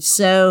again.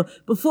 So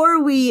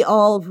before we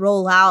all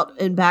roll out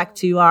and back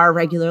to our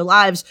regular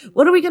lives,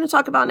 what are we going to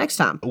talk about next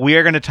time? We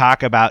are going to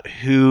talk about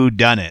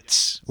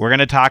whodunits. We're going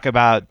to talk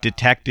about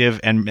detective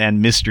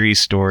and mystery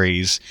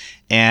stories.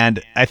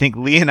 And I think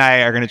Lee and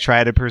I are going to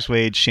try to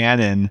persuade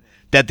Shannon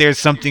that there's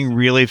something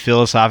really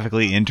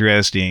philosophically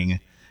interesting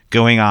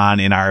going on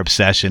in our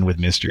obsession with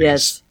mysteries.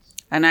 Yes.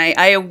 And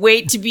I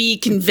await to be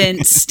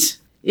convinced.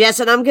 Yes,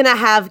 and I'm going to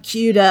have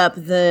queued up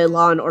the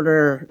Law and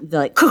Order, the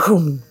like,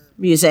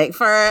 music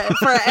for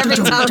every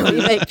time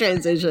we make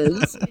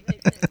transitions.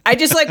 I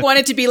just want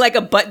it to be like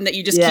a button that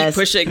you just keep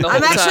pushing the whole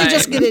time. I'm actually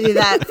just going to do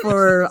that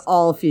for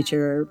all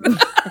future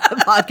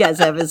podcast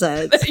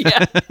episodes.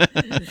 Yeah.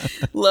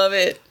 Love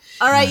it.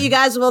 All right, you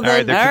guys. Well,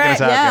 then, all right,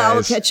 I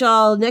will catch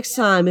y'all next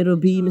time. It'll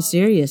be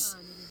mysterious.